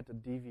all he had to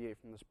deviate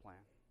from this plan.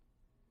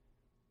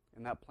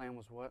 And that plan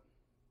was what?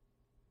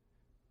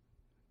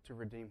 To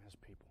redeem his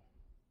people.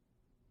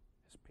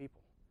 His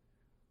people.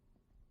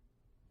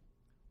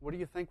 What do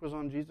you think was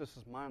on Jesus'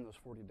 mind those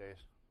 40 days?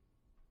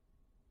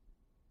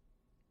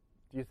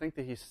 Do you think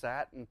that he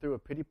sat and threw a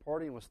pity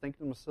party and was thinking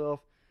to himself,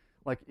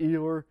 like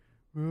Eeyore,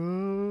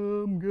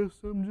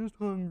 guess I'm just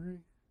hungry?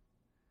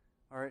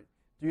 All right.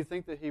 Do you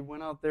think that he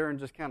went out there and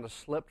just kind of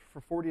slept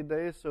for 40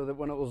 days so that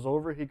when it was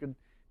over he could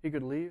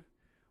leave?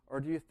 Or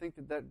do you think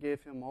that that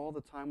gave him all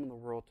the time in the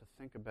world to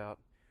think about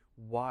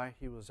why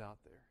he was out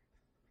there?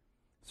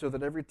 So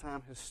that every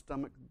time his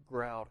stomach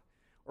growled,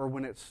 or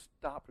when it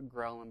stopped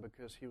growling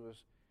because he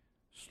was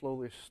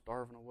slowly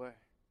starving away,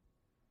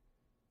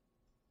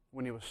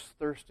 when he was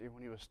thirsty,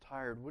 when he was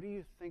tired, what do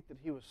you think that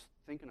he was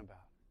thinking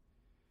about?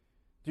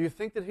 Do you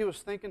think that he was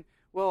thinking,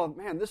 well,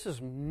 man, this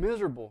is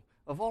miserable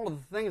of all of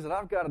the things that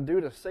I've got to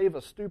do to save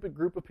a stupid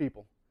group of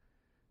people?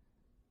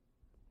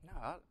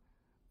 No,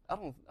 I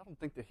don't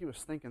think that he was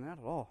thinking that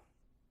at all.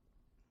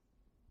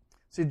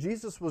 See,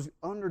 Jesus was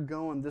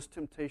undergoing this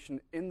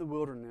temptation in the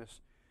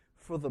wilderness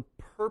for the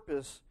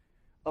purpose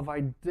of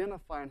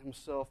identifying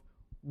himself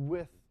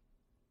with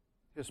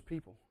his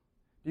people.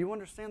 Do you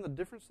understand the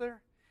difference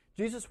there?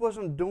 Jesus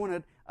wasn't doing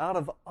it out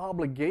of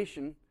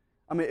obligation.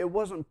 I mean, it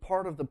wasn't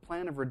part of the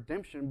plan of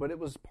redemption, but it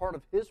was part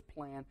of his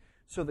plan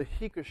so that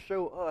he could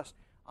show us,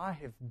 I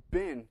have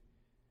been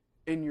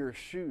in your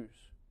shoes.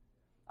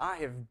 I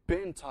have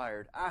been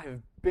tired. I have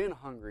been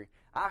hungry.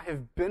 I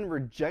have been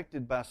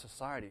rejected by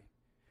society.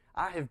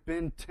 I have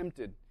been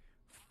tempted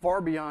far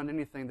beyond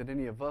anything that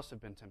any of us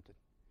have been tempted.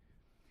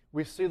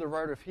 We see the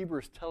writer of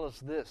Hebrews tell us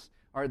this.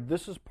 All right,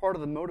 this is part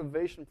of the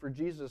motivation for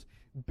Jesus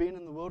being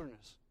in the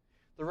wilderness.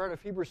 The writer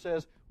of Hebrews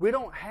says, we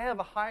don't have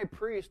a high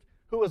priest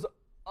who is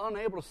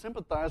unable to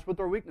sympathize with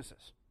our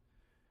weaknesses.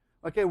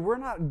 Okay, we're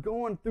not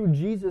going through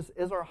Jesus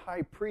as our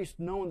high priest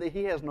knowing that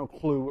he has no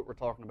clue what we're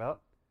talking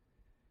about.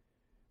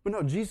 But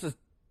no, Jesus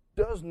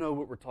does know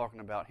what we're talking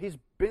about. He's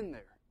been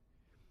there.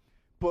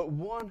 But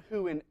one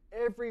who in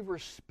every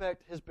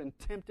respect has been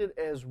tempted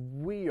as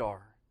we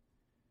are.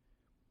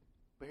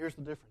 But here's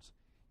the difference.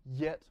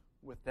 Yet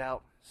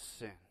without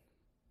sin.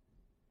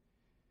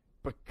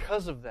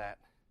 Because of that,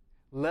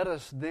 let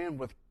us then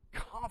with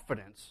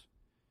confidence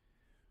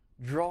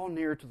draw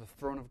near to the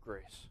throne of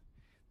grace,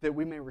 that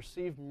we may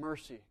receive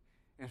mercy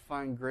and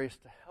find grace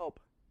to help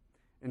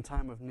in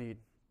time of need.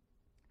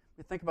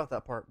 Think about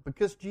that part.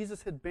 Because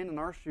Jesus had been in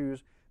our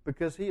shoes,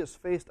 because he has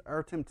faced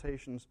our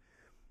temptations,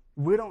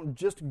 we don't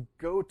just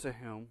go to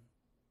him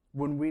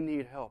when we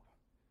need help.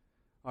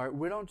 All right,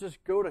 we don't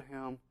just go to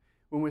him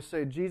when we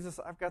say, Jesus,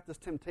 I've got this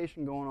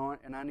temptation going on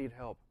and I need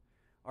help.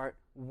 All right,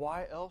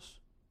 why else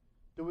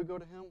do we go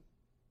to him?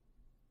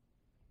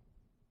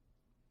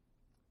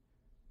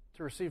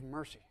 To receive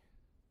mercy.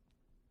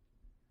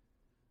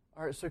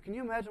 All right, so can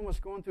you imagine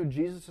what's going through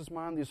Jesus'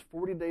 mind these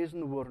 40 days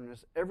in the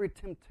wilderness? Every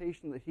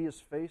temptation that he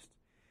has faced,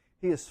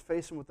 he is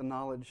facing with the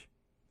knowledge,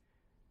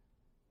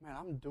 man,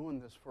 I'm doing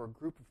this for a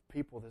group of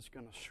people that's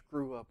going to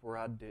screw up where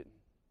I didn't.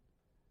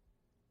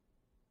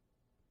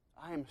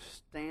 I am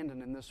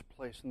standing in this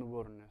place in the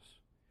wilderness,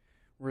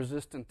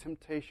 resisting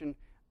temptation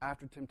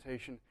after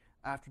temptation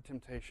after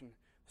temptation,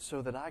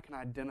 so that I can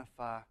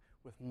identify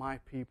with my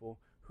people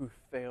who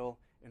fail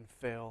and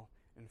fail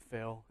and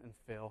fail and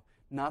fail.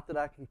 Not that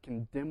I can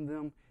condemn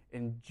them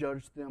and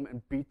judge them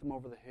and beat them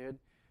over the head,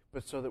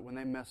 but so that when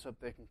they mess up,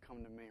 they can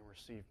come to me and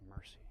receive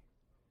mercy.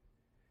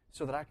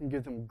 So that I can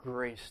give them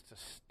grace to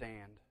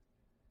stand.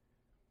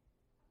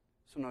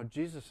 So no,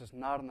 Jesus is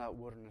not in that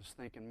wilderness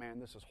thinking, man,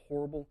 this is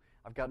horrible.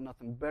 I've got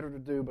nothing better to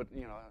do, but,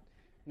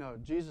 no,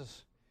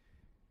 Jesus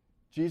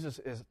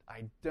is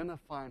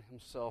identifying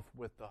himself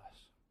with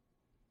us.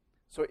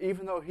 So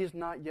even though he's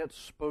not yet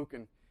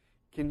spoken,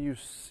 can you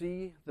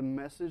see the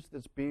message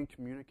that's being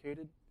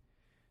communicated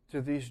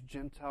to these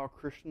Gentile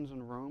Christians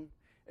in Rome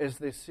as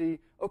they see,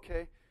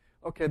 okay,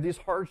 these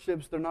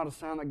hardships, they're not a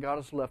sign that God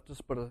has left us,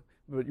 but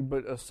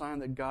a sign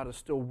that God is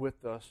still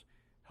with us,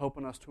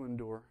 helping us to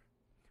endure.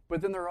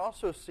 But then they're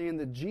also seeing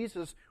that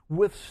Jesus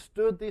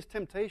withstood these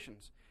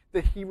temptations,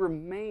 that he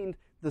remained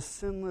the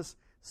sinless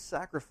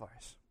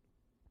sacrifice.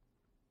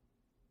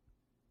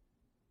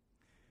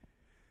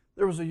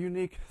 There was a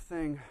unique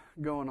thing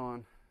going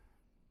on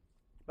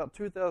about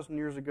 2,000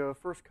 years ago,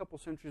 first couple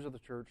centuries of the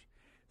church,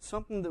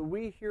 something that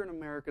we here in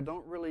America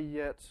don't really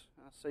yet,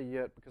 I say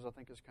yet because I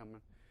think it's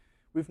coming,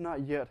 we've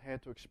not yet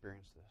had to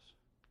experience this.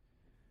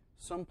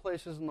 Some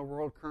places in the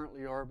world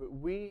currently are, but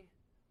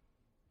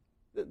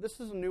this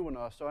is a new one to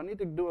us, so I need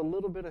to do a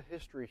little bit of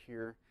history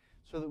here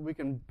so that we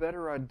can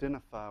better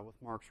identify with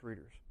Mark's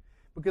readers.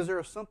 Because there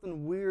is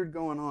something weird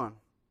going on.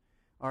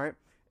 All right?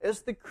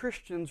 As the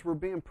Christians were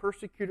being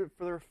persecuted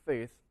for their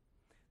faith,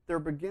 there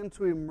began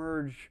to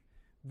emerge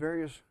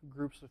various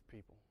groups of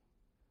people.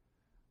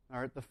 All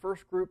right? The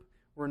first group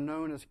were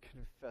known as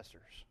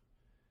confessors.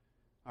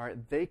 All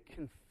right? They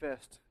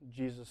confessed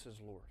Jesus as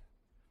Lord,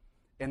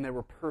 and they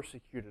were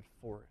persecuted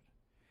for it.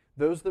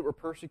 Those that were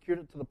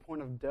persecuted to the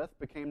point of death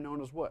became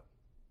known as what?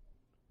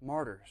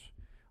 Martyrs.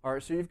 All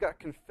right, so you've got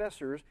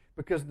confessors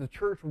because the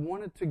church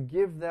wanted to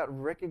give that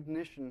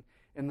recognition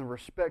and the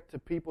respect to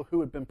people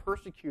who had been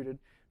persecuted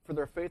for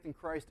their faith in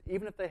Christ,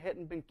 even if they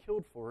hadn't been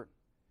killed for it.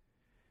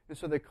 And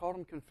so they called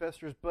them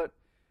confessors, but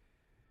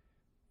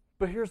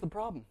here's the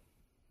problem.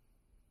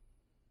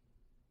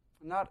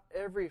 Not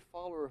every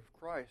follower of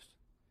Christ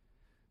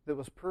that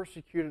was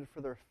persecuted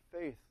for their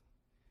faith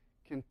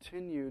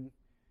continued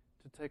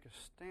to take a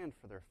stand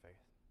for their faith.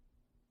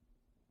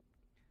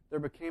 There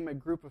became a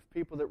group of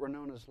people that were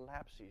known as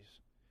lapses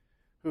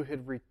who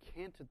had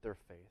recanted their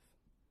faith.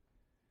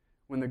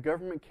 When the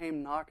government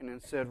came knocking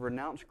and said,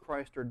 renounce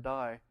Christ or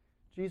die,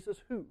 Jesus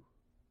who?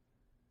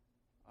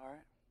 All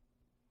right?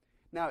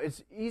 Now,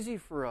 it's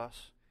easiest for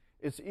us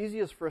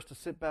to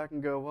sit back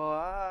and go, well,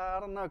 I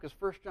don't know, because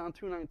 1 John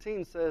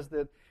 2:19 says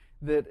that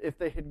if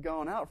they had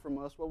gone out from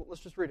us, well,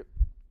 let's just read it.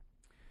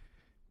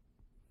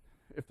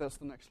 If that's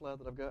the next slide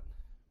that I've got.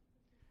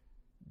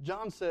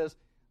 John says,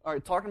 all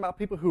right, talking about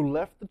people who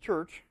left the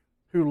church,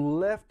 who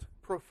left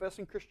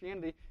professing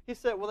Christianity, he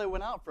said, well, they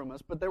went out from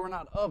us, but they were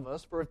not of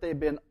us, for if they had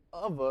been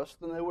of us,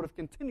 then they would have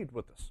continued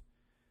with us.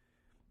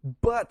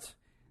 But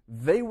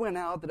they went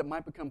out that it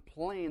might become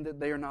plain that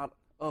they are not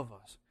of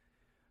us.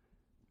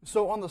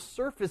 So on the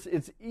surface,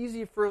 it's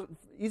easy for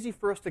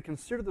us to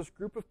consider this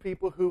group of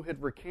people who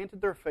had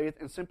recanted their faith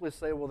and simply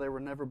say, well, they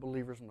were never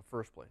believers in the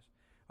first place.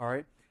 All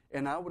right?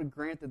 And I would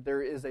grant that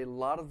there is a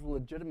lot of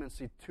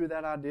legitimacy to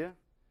that idea.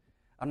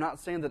 I'm not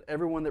saying that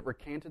everyone that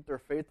recanted their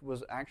faith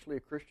was actually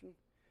a Christian,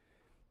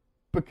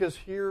 because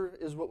here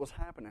is what was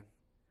happening.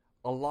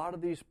 A lot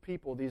of these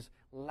people, these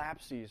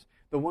lapses,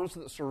 the ones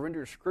that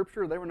surrendered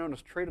Scripture, they were known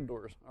as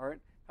tradadors. All right?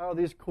 How are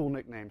these cool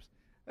nicknames?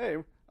 Hey,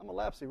 I'm a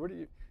lapsy. What do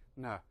you...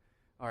 No.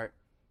 All right.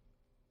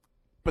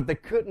 But they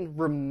couldn't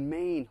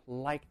remain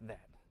like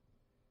that.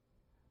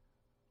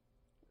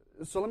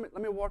 So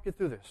let me walk you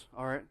through this,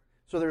 all right?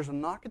 So there's a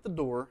knock at the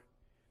door,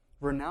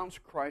 renounce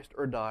Christ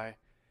or die,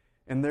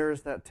 and there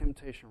is that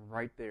temptation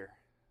right there,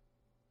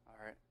 all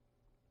right?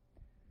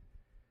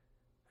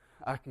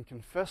 I can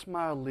confess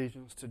my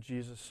allegiance to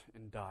Jesus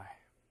and die,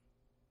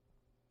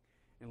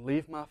 and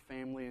leave my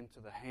family into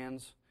the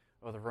hands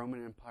of the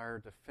Roman Empire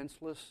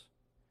defenseless.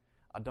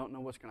 I don't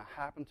know what's going to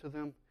happen to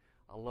them.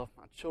 I love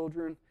my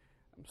children.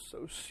 I'm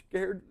so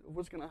scared of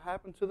what's going to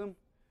happen to them.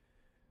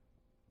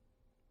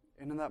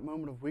 And in that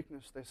moment of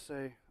weakness, they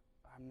say,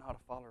 I'm not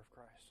a follower of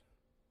Christ.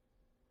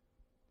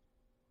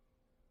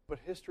 But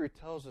history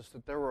tells us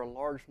that there were a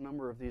large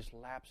number of these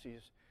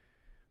lapses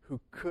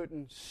who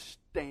couldn't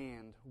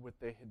stand what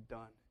they had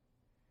done.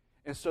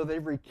 And so they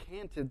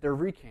recanted their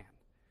recant.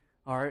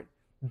 All right?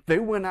 They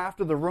went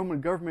after the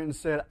Roman government and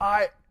said,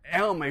 I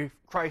am a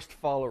Christ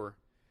follower.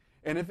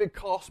 And if it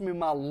costs me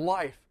my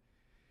life,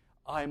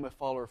 I am a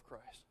follower of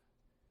Christ.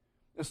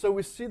 And so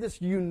we see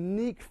this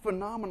unique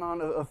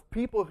phenomenon of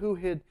people who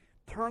had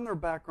turned their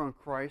back on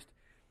Christ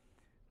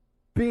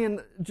being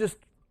just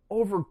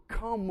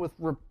overcome with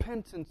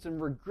repentance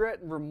and regret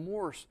and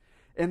remorse,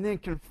 and then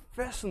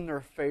confessing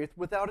their faith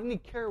without any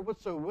care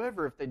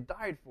whatsoever if they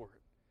died for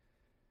it.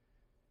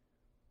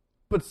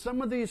 But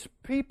some of these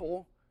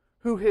people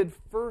who had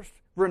first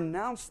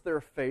renounced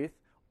their faith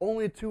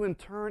only to in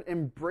turn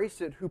embrace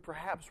it, who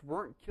perhaps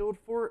weren't killed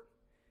for it,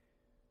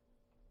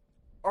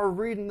 are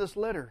reading this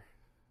letter.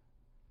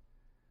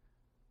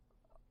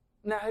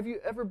 Now, have you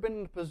ever been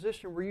in a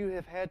position where you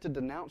have had to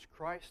denounce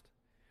Christ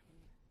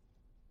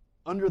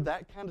under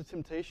that kind of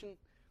temptation,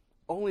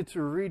 only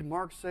to read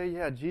Mark say,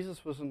 yeah,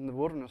 Jesus was in the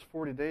wilderness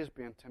 40 days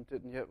being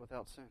tempted and yet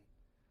without sin?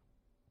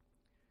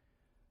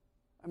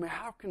 I mean,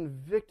 how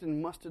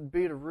convicting must it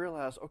be to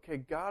realize, okay,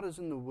 God is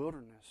in the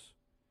wilderness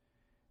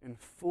in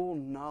full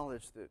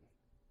knowledge that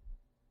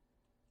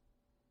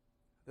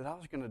I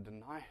was going to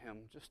deny Him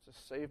just to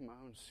save my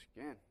own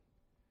skin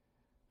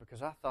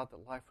because I thought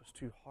that life was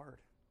too hard.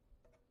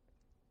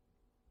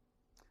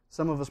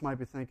 Some of us might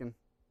be thinking,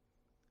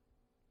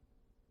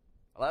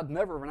 well, I'd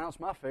never renounce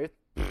my faith,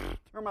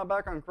 turn my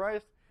back on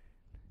Christ,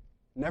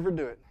 never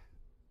do it.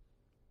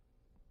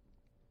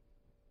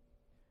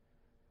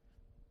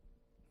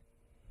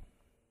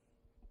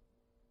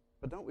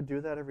 But don't we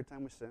do that every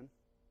time we sin?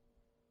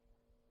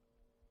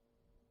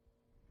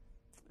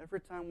 Every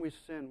time we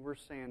sin, we're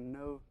saying,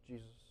 no,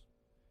 Jesus,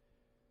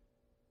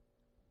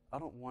 I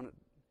don't want it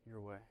your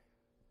way.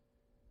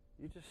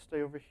 You just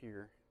stay over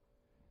here,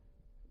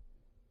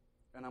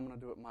 and I'm going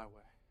to do it my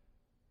way.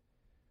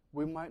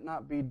 We might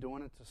not be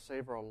doing it to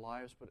save our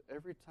lives, but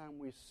every time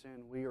we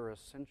sin, we are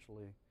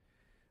essentially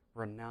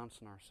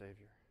renouncing our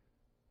Savior.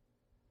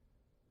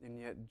 And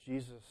yet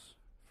Jesus,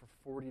 for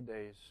 40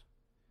 days,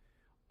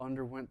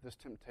 underwent this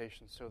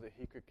temptation so that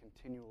He could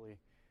continually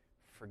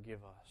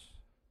forgive us.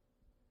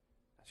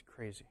 That's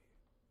crazy.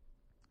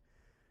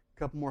 A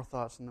couple more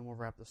thoughts and then we'll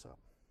wrap this up.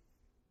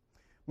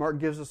 Mark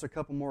gives us a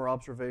couple more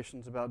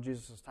observations about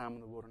Jesus' time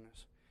in the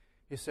wilderness.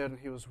 He said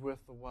He was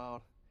with the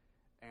wild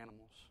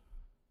animals.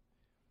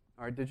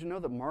 All right, did you know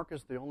that Mark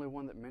is the only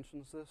one that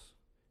mentions this?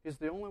 He's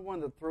the only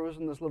one that throws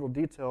in this little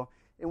detail,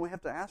 and we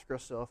have to ask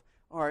ourselves,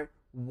 all right,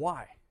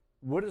 why?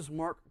 What is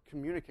Mark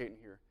communicating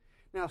here?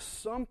 Now,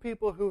 some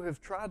people who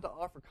have tried to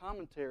offer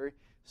commentary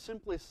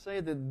simply say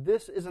that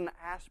this is an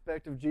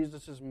aspect of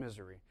Jesus'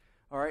 misery.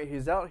 All right,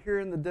 He's out here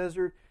in the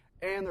desert,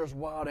 and there's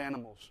wild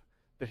animals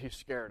that He's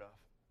scared of.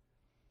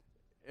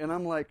 And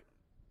I'm like,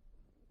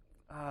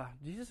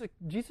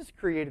 Jesus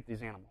created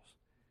these animals.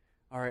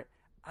 All right,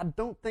 I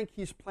don't think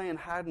He's playing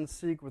hide and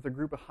seek with a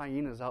group of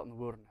hyenas out in the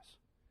wilderness.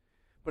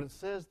 But it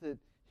says that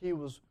He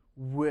was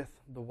with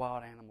the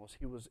wild animals.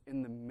 He was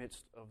in the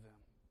midst of them.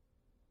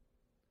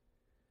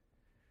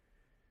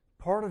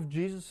 Part of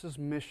Jesus'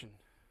 mission,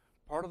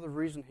 part of the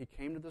reason He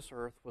came to this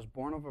earth, was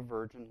born of a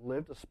virgin,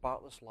 lived a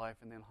spotless life,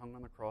 and then hung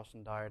on the cross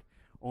and died,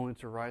 only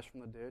to rise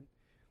from the dead.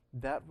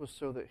 That was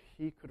so that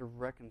He could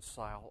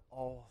reconcile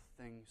all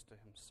things to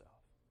Himself.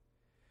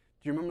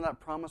 Do you remember that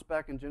promise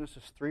back in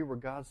Genesis 3 where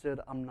God said,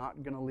 I'm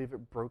not going to leave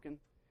it broken?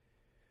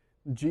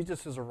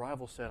 Jesus'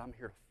 arrival said, I'm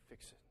here to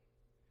fix it.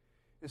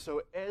 And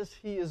so as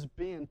He is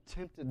being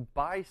tempted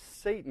by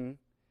Satan,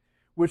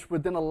 which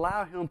would then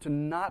allow Him to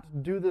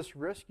not do this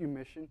rescue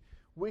mission,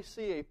 we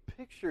see a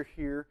picture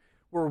here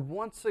where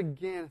once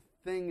again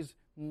things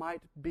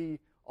might be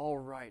all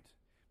right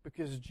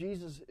because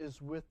Jesus is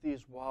with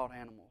these wild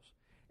animals.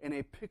 and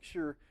a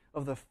picture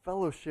of the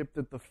fellowship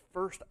that the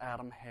first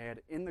Adam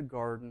had in the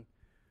garden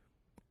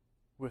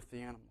with the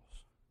animals.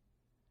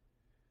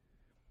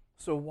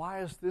 So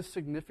why is this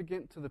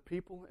significant to the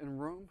people in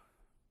Rome?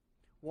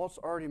 Walt's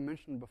already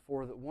mentioned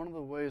before that one of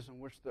the ways in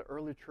which the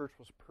early church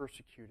was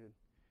persecuted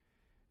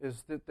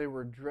is that they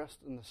were dressed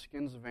in the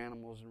skins of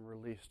animals and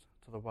released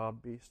to the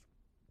wild beast.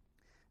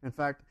 In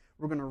fact,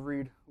 we're going to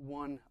read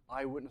one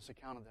eyewitness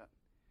account of that.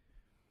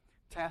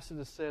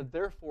 Tacitus said,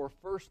 "Therefore,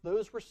 first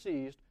those were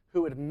seized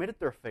who admitted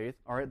their faith."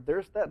 All right,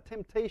 there's that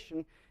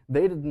temptation.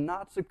 They did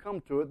not succumb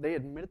to it. They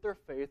admitted their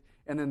faith,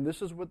 and then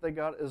this is what they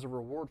got as a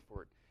reward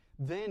for it.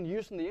 Then,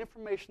 using the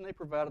information they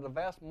provided, a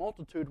vast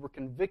multitude were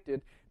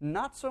convicted,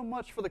 not so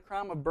much for the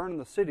crime of burning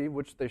the city,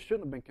 which they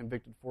shouldn't have been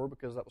convicted for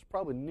because that was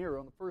probably Nero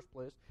in the first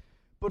place,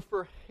 but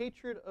for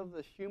hatred of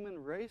the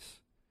human race.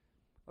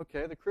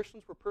 Okay, the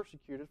Christians were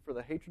persecuted for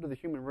the hatred of the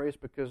human race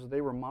because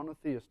they were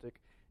monotheistic.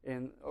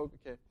 And,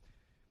 okay,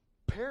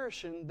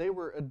 perishing, they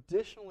were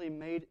additionally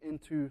made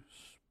into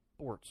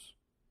sports.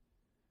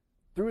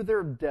 Through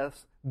their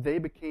deaths, they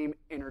became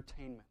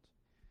entertainment.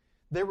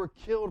 They were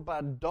killed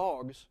by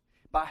dogs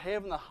by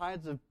having the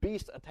hides of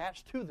beasts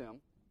attached to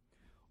them,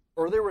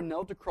 or they were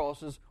nailed to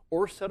crosses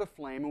or set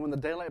aflame, and when the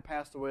daylight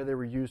passed away, they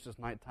were used as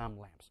nighttime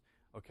lamps.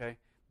 Okay?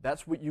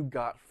 That's what you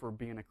got for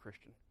being a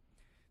Christian.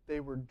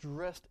 They were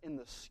dressed in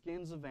the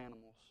skins of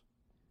animals,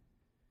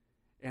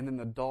 and then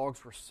the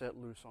dogs were set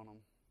loose on them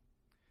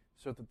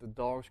so that the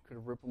dogs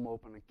could rip them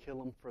open and kill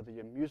them for the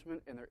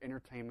amusement and their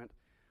entertainment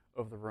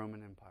of the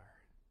Roman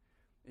Empire.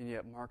 And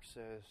yet Mark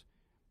says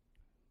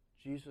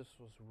Jesus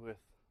was with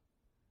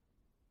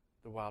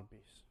the wild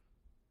beasts.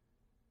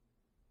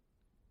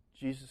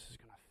 Jesus is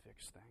going to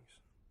fix things.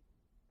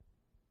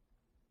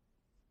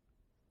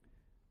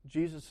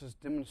 Jesus is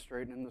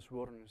demonstrating in this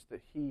wilderness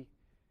that he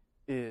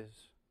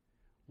is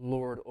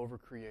Lord over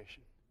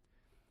creation.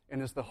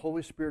 And as the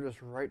Holy Spirit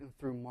is writing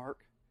through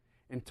Mark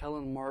and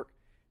telling Mark,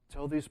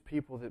 tell these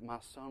people that my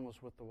son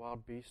was with the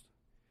wild beast,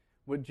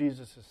 what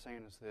Jesus is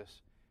saying is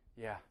this: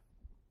 yeah,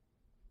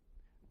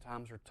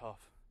 times are tough,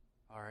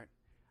 all right?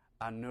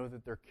 I know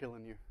that they're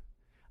killing you.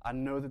 I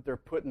know that they're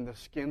putting the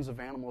skins of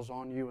animals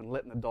on you and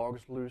letting the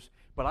dogs loose,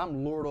 but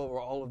I'm Lord over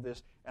all of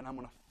this, and I'm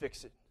going to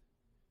fix it.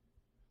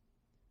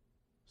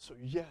 So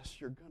yes,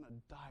 you're going to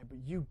die, but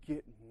you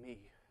get me,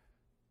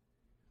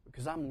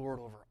 because I'm Lord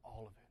over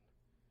all of it.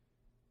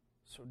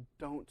 So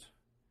don't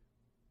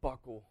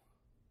buckle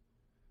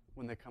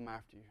when they come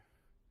after you.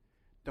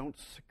 Don't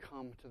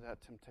succumb to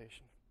that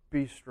temptation.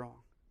 Be strong.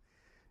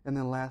 And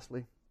then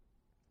lastly,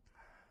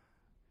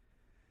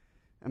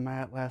 am I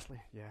at lastly?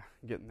 Yeah,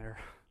 getting there.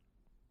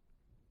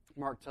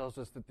 Mark tells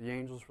us that the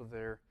angels were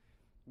there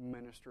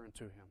ministering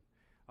to him.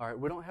 All right,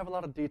 we don't have a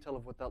lot of detail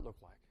of what that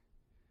looked like.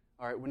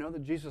 All right, we know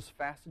that Jesus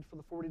fasted for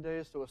the 40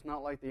 days, so it's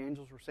not like the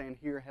angels were saying,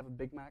 here, have a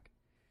Big Mac.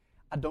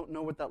 I don't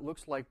know what that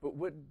looks like, but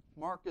what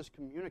Mark is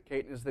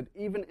communicating is that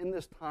even in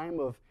this time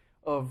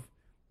of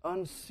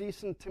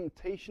unceasing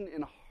temptation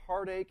and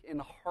heartache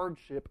and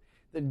hardship,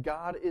 that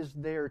God is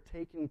there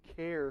taking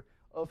care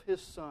of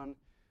his Son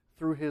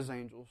through his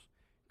angels,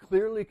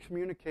 clearly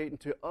communicating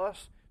to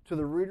us, to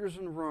the readers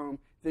in Rome,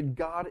 that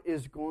God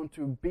is going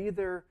to be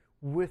there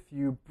with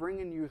you,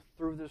 bringing you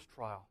through this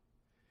trial.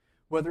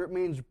 Whether it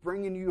means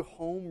bringing you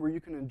home where you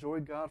can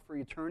enjoy God for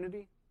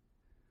eternity,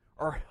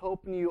 or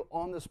helping you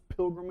on this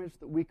pilgrimage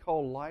that we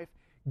call life,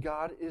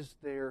 God is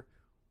there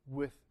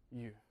with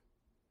you.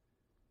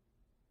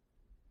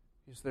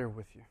 He's there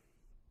with you.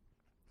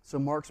 So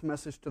Mark's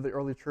message to the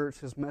early church,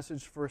 his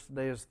message for us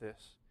today is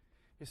this.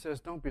 He says,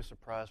 don't be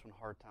surprised when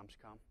hard times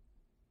come.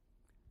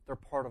 They're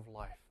part of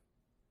life.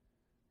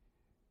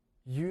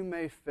 You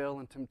may fail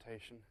in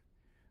temptation,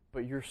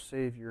 but your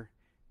Savior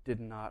did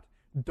not.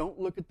 Don't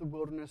look at the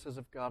wilderness as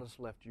if God has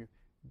left you.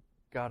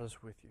 God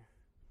is with you.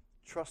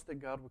 Trust that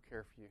God will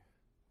care for you,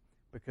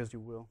 because he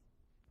will.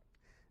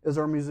 As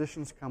our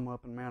musicians come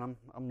up, and man,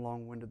 I'm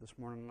long-winded this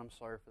morning, and I'm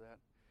sorry for that.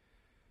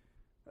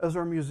 As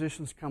our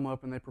musicians come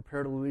up and they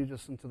prepare to lead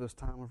us into this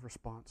time of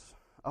response,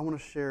 I want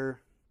to share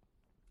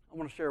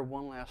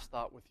one last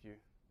thought with you.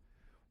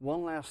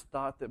 One last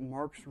thought that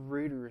Mark's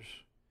readers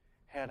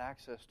had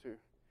access to,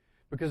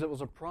 because it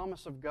was a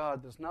promise of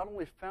God that's not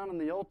only found in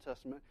the Old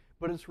Testament,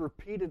 but it's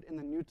repeated in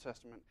the New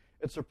Testament.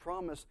 It's a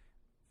promise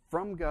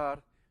from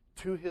God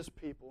to his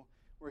people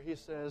where he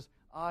says,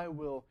 I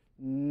will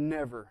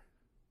never,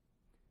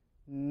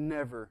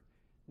 never,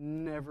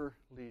 never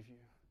leave you.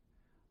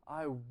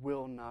 I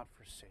will not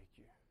forsake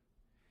you.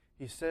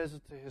 He says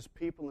it to his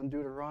people in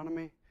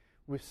Deuteronomy.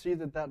 We see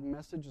that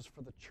message is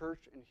for the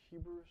church in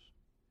Hebrews.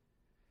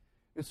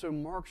 And so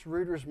Mark's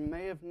readers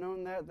may have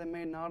known that, they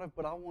may not have,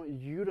 but I want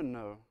you to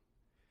know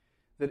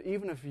that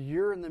even if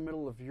you're in the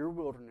middle of your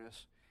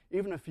wilderness,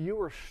 even if you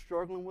are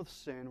struggling with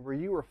sin, where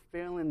you are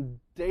failing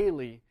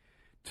daily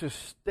to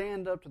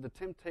stand up to the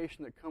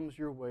temptation that comes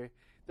your way,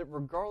 that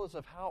regardless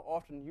of how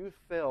often you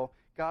fail,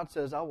 God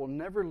says, I will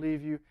never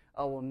leave you,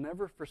 I will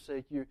never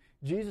forsake you.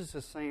 Jesus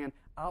is saying,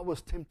 I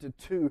was tempted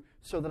too,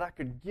 so that I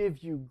could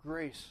give you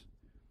grace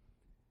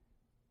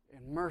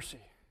and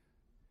mercy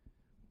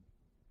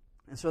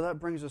And so that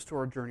brings us to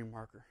our journey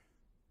marker.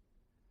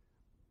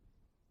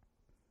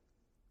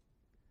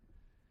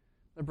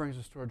 That brings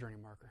us to our journey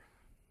marker.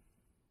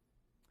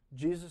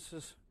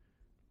 Jesus'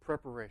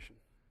 preparation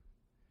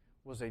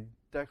was a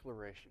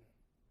declaration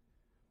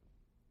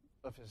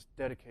of his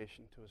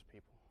dedication to his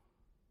people.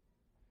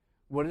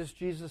 What is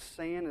Jesus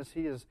saying as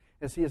he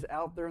is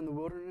out there in the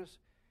wilderness?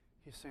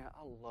 He's saying,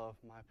 I love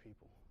my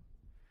people.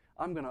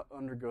 I'm going to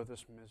undergo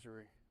this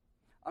misery.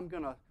 I'm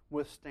going to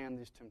withstand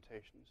these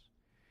temptations.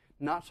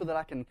 Not so that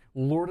I can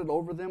lord it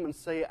over them and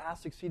say, I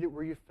succeeded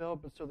where you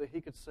failed, but so that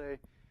he could say,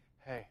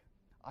 hey,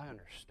 I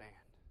understand.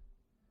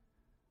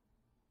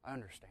 I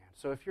understand.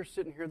 So if you're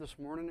sitting here this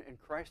morning and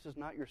Christ is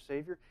not your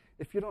Savior,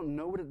 if you don't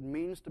know what it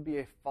means to be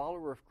a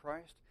follower of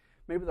Christ,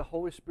 maybe the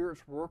Holy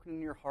Spirit's working in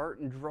your heart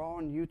and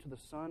drawing you to the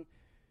Son,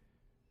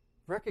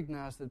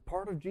 recognize that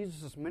part of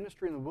Jesus'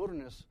 ministry in the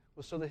wilderness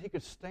was so that he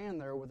could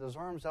stand there with his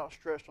arms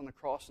outstretched on the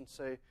cross and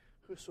say,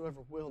 whosoever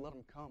will, let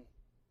him come.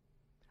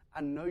 I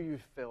know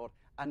you've failed.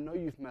 I know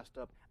you've messed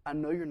up. I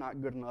know you're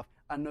not good enough.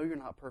 I know you're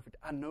not perfect.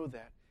 I know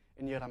that.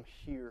 And yet I'm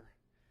here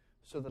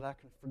so that I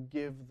can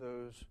forgive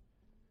those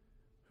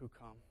who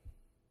come.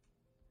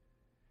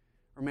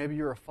 Or maybe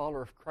you're a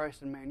follower of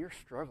Christ and man, you're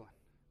struggling.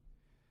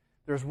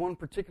 There's one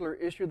particular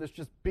issue that's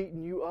just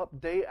beating you up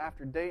day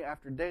after day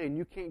after day, and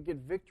you can't get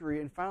victory,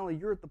 and finally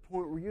you're at the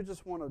point where you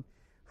just want to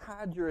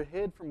hide your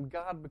head from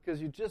God because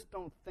you just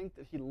don't think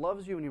that he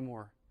loves you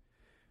anymore.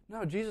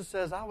 No, Jesus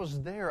says, I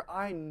was there.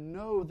 I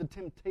know the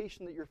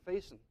temptation that you're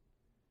facing.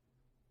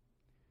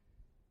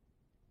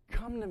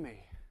 Come to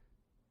me.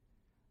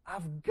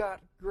 I've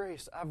got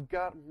grace. I've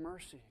got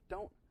mercy.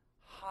 Don't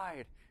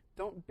hide.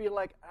 Don't be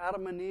like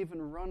Adam and Eve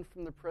and run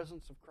from the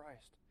presence of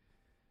Christ.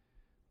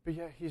 But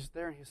yet he's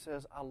there and he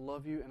says, I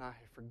love you and I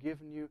have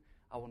forgiven you.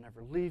 I will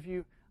never leave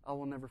you. I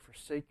will never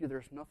forsake you.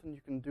 There's nothing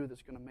you can do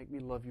that's going to make me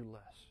love you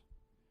less.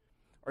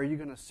 Are you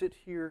going to sit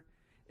here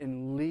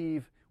and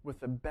leave with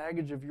the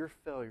baggage of your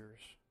failures?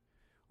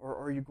 Or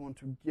are you going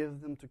to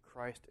give them to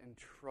Christ and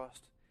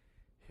trust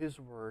his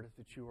word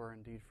that you are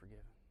indeed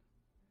forgiven?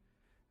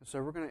 And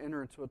so we're going to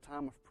enter into a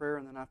time of prayer,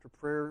 and then after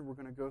prayer we're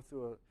going to go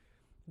through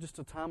just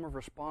a time of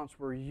response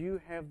where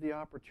you have the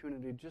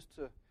opportunity just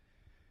to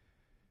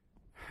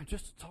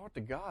talk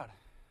to God.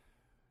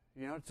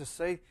 You know, to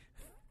say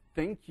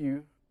thank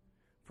you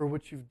for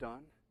what you've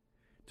done.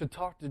 To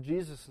talk to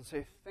Jesus and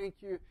say thank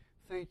you,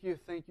 thank you,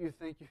 thank you,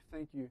 thank you,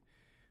 thank you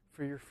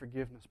for your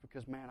forgiveness,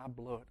 because man, I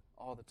blow it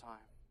all the time.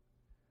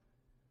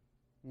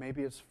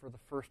 Maybe it's for the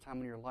first time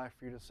in your life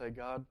for you to say,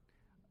 God,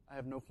 I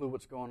have no clue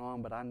what's going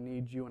on, but I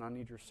need you and I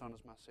need your Son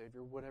as my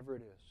Savior, whatever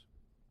it is.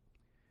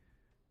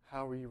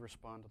 How will you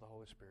respond to the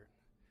Holy Spirit?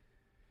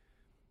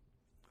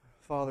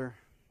 Father,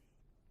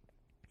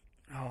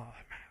 oh man.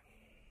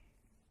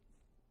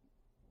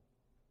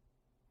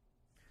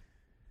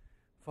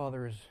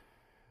 Father,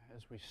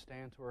 as we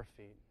stand to our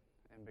feet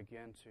and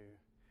begin to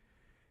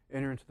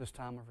enter into this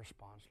time of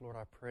response, Lord,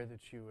 I pray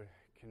that you would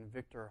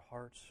convict our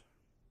hearts.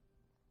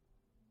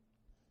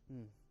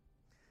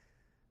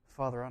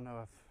 Father, I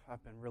know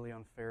I've been really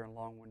unfair and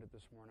long-winded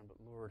this morning, but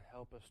Lord,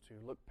 help us to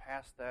look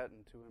past that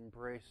and to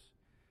embrace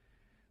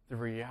the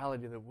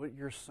reality that what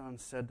your Son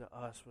said to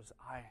us was,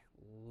 I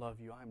love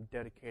you, I'm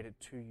dedicated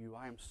to you,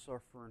 I am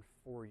suffering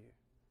for you.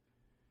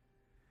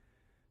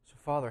 So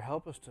Father,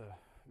 help us to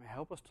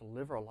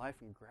live our life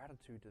in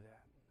gratitude to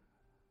that.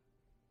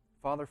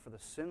 Father, for the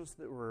sins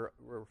that we're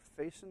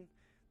facing,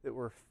 that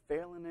we're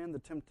failing in, the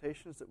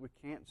temptations that we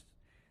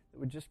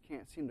just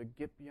can't seem to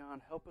get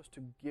beyond, help us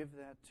to give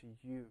that to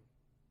you.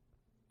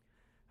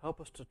 Help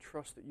us to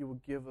trust that you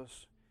will give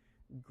us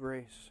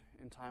grace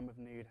in time of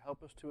need.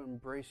 Help us to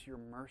embrace your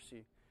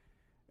mercy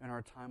in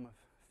our time of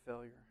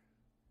failure.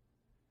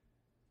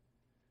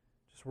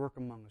 Just work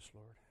among us,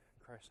 Lord.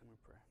 In Christ's name we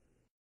pray.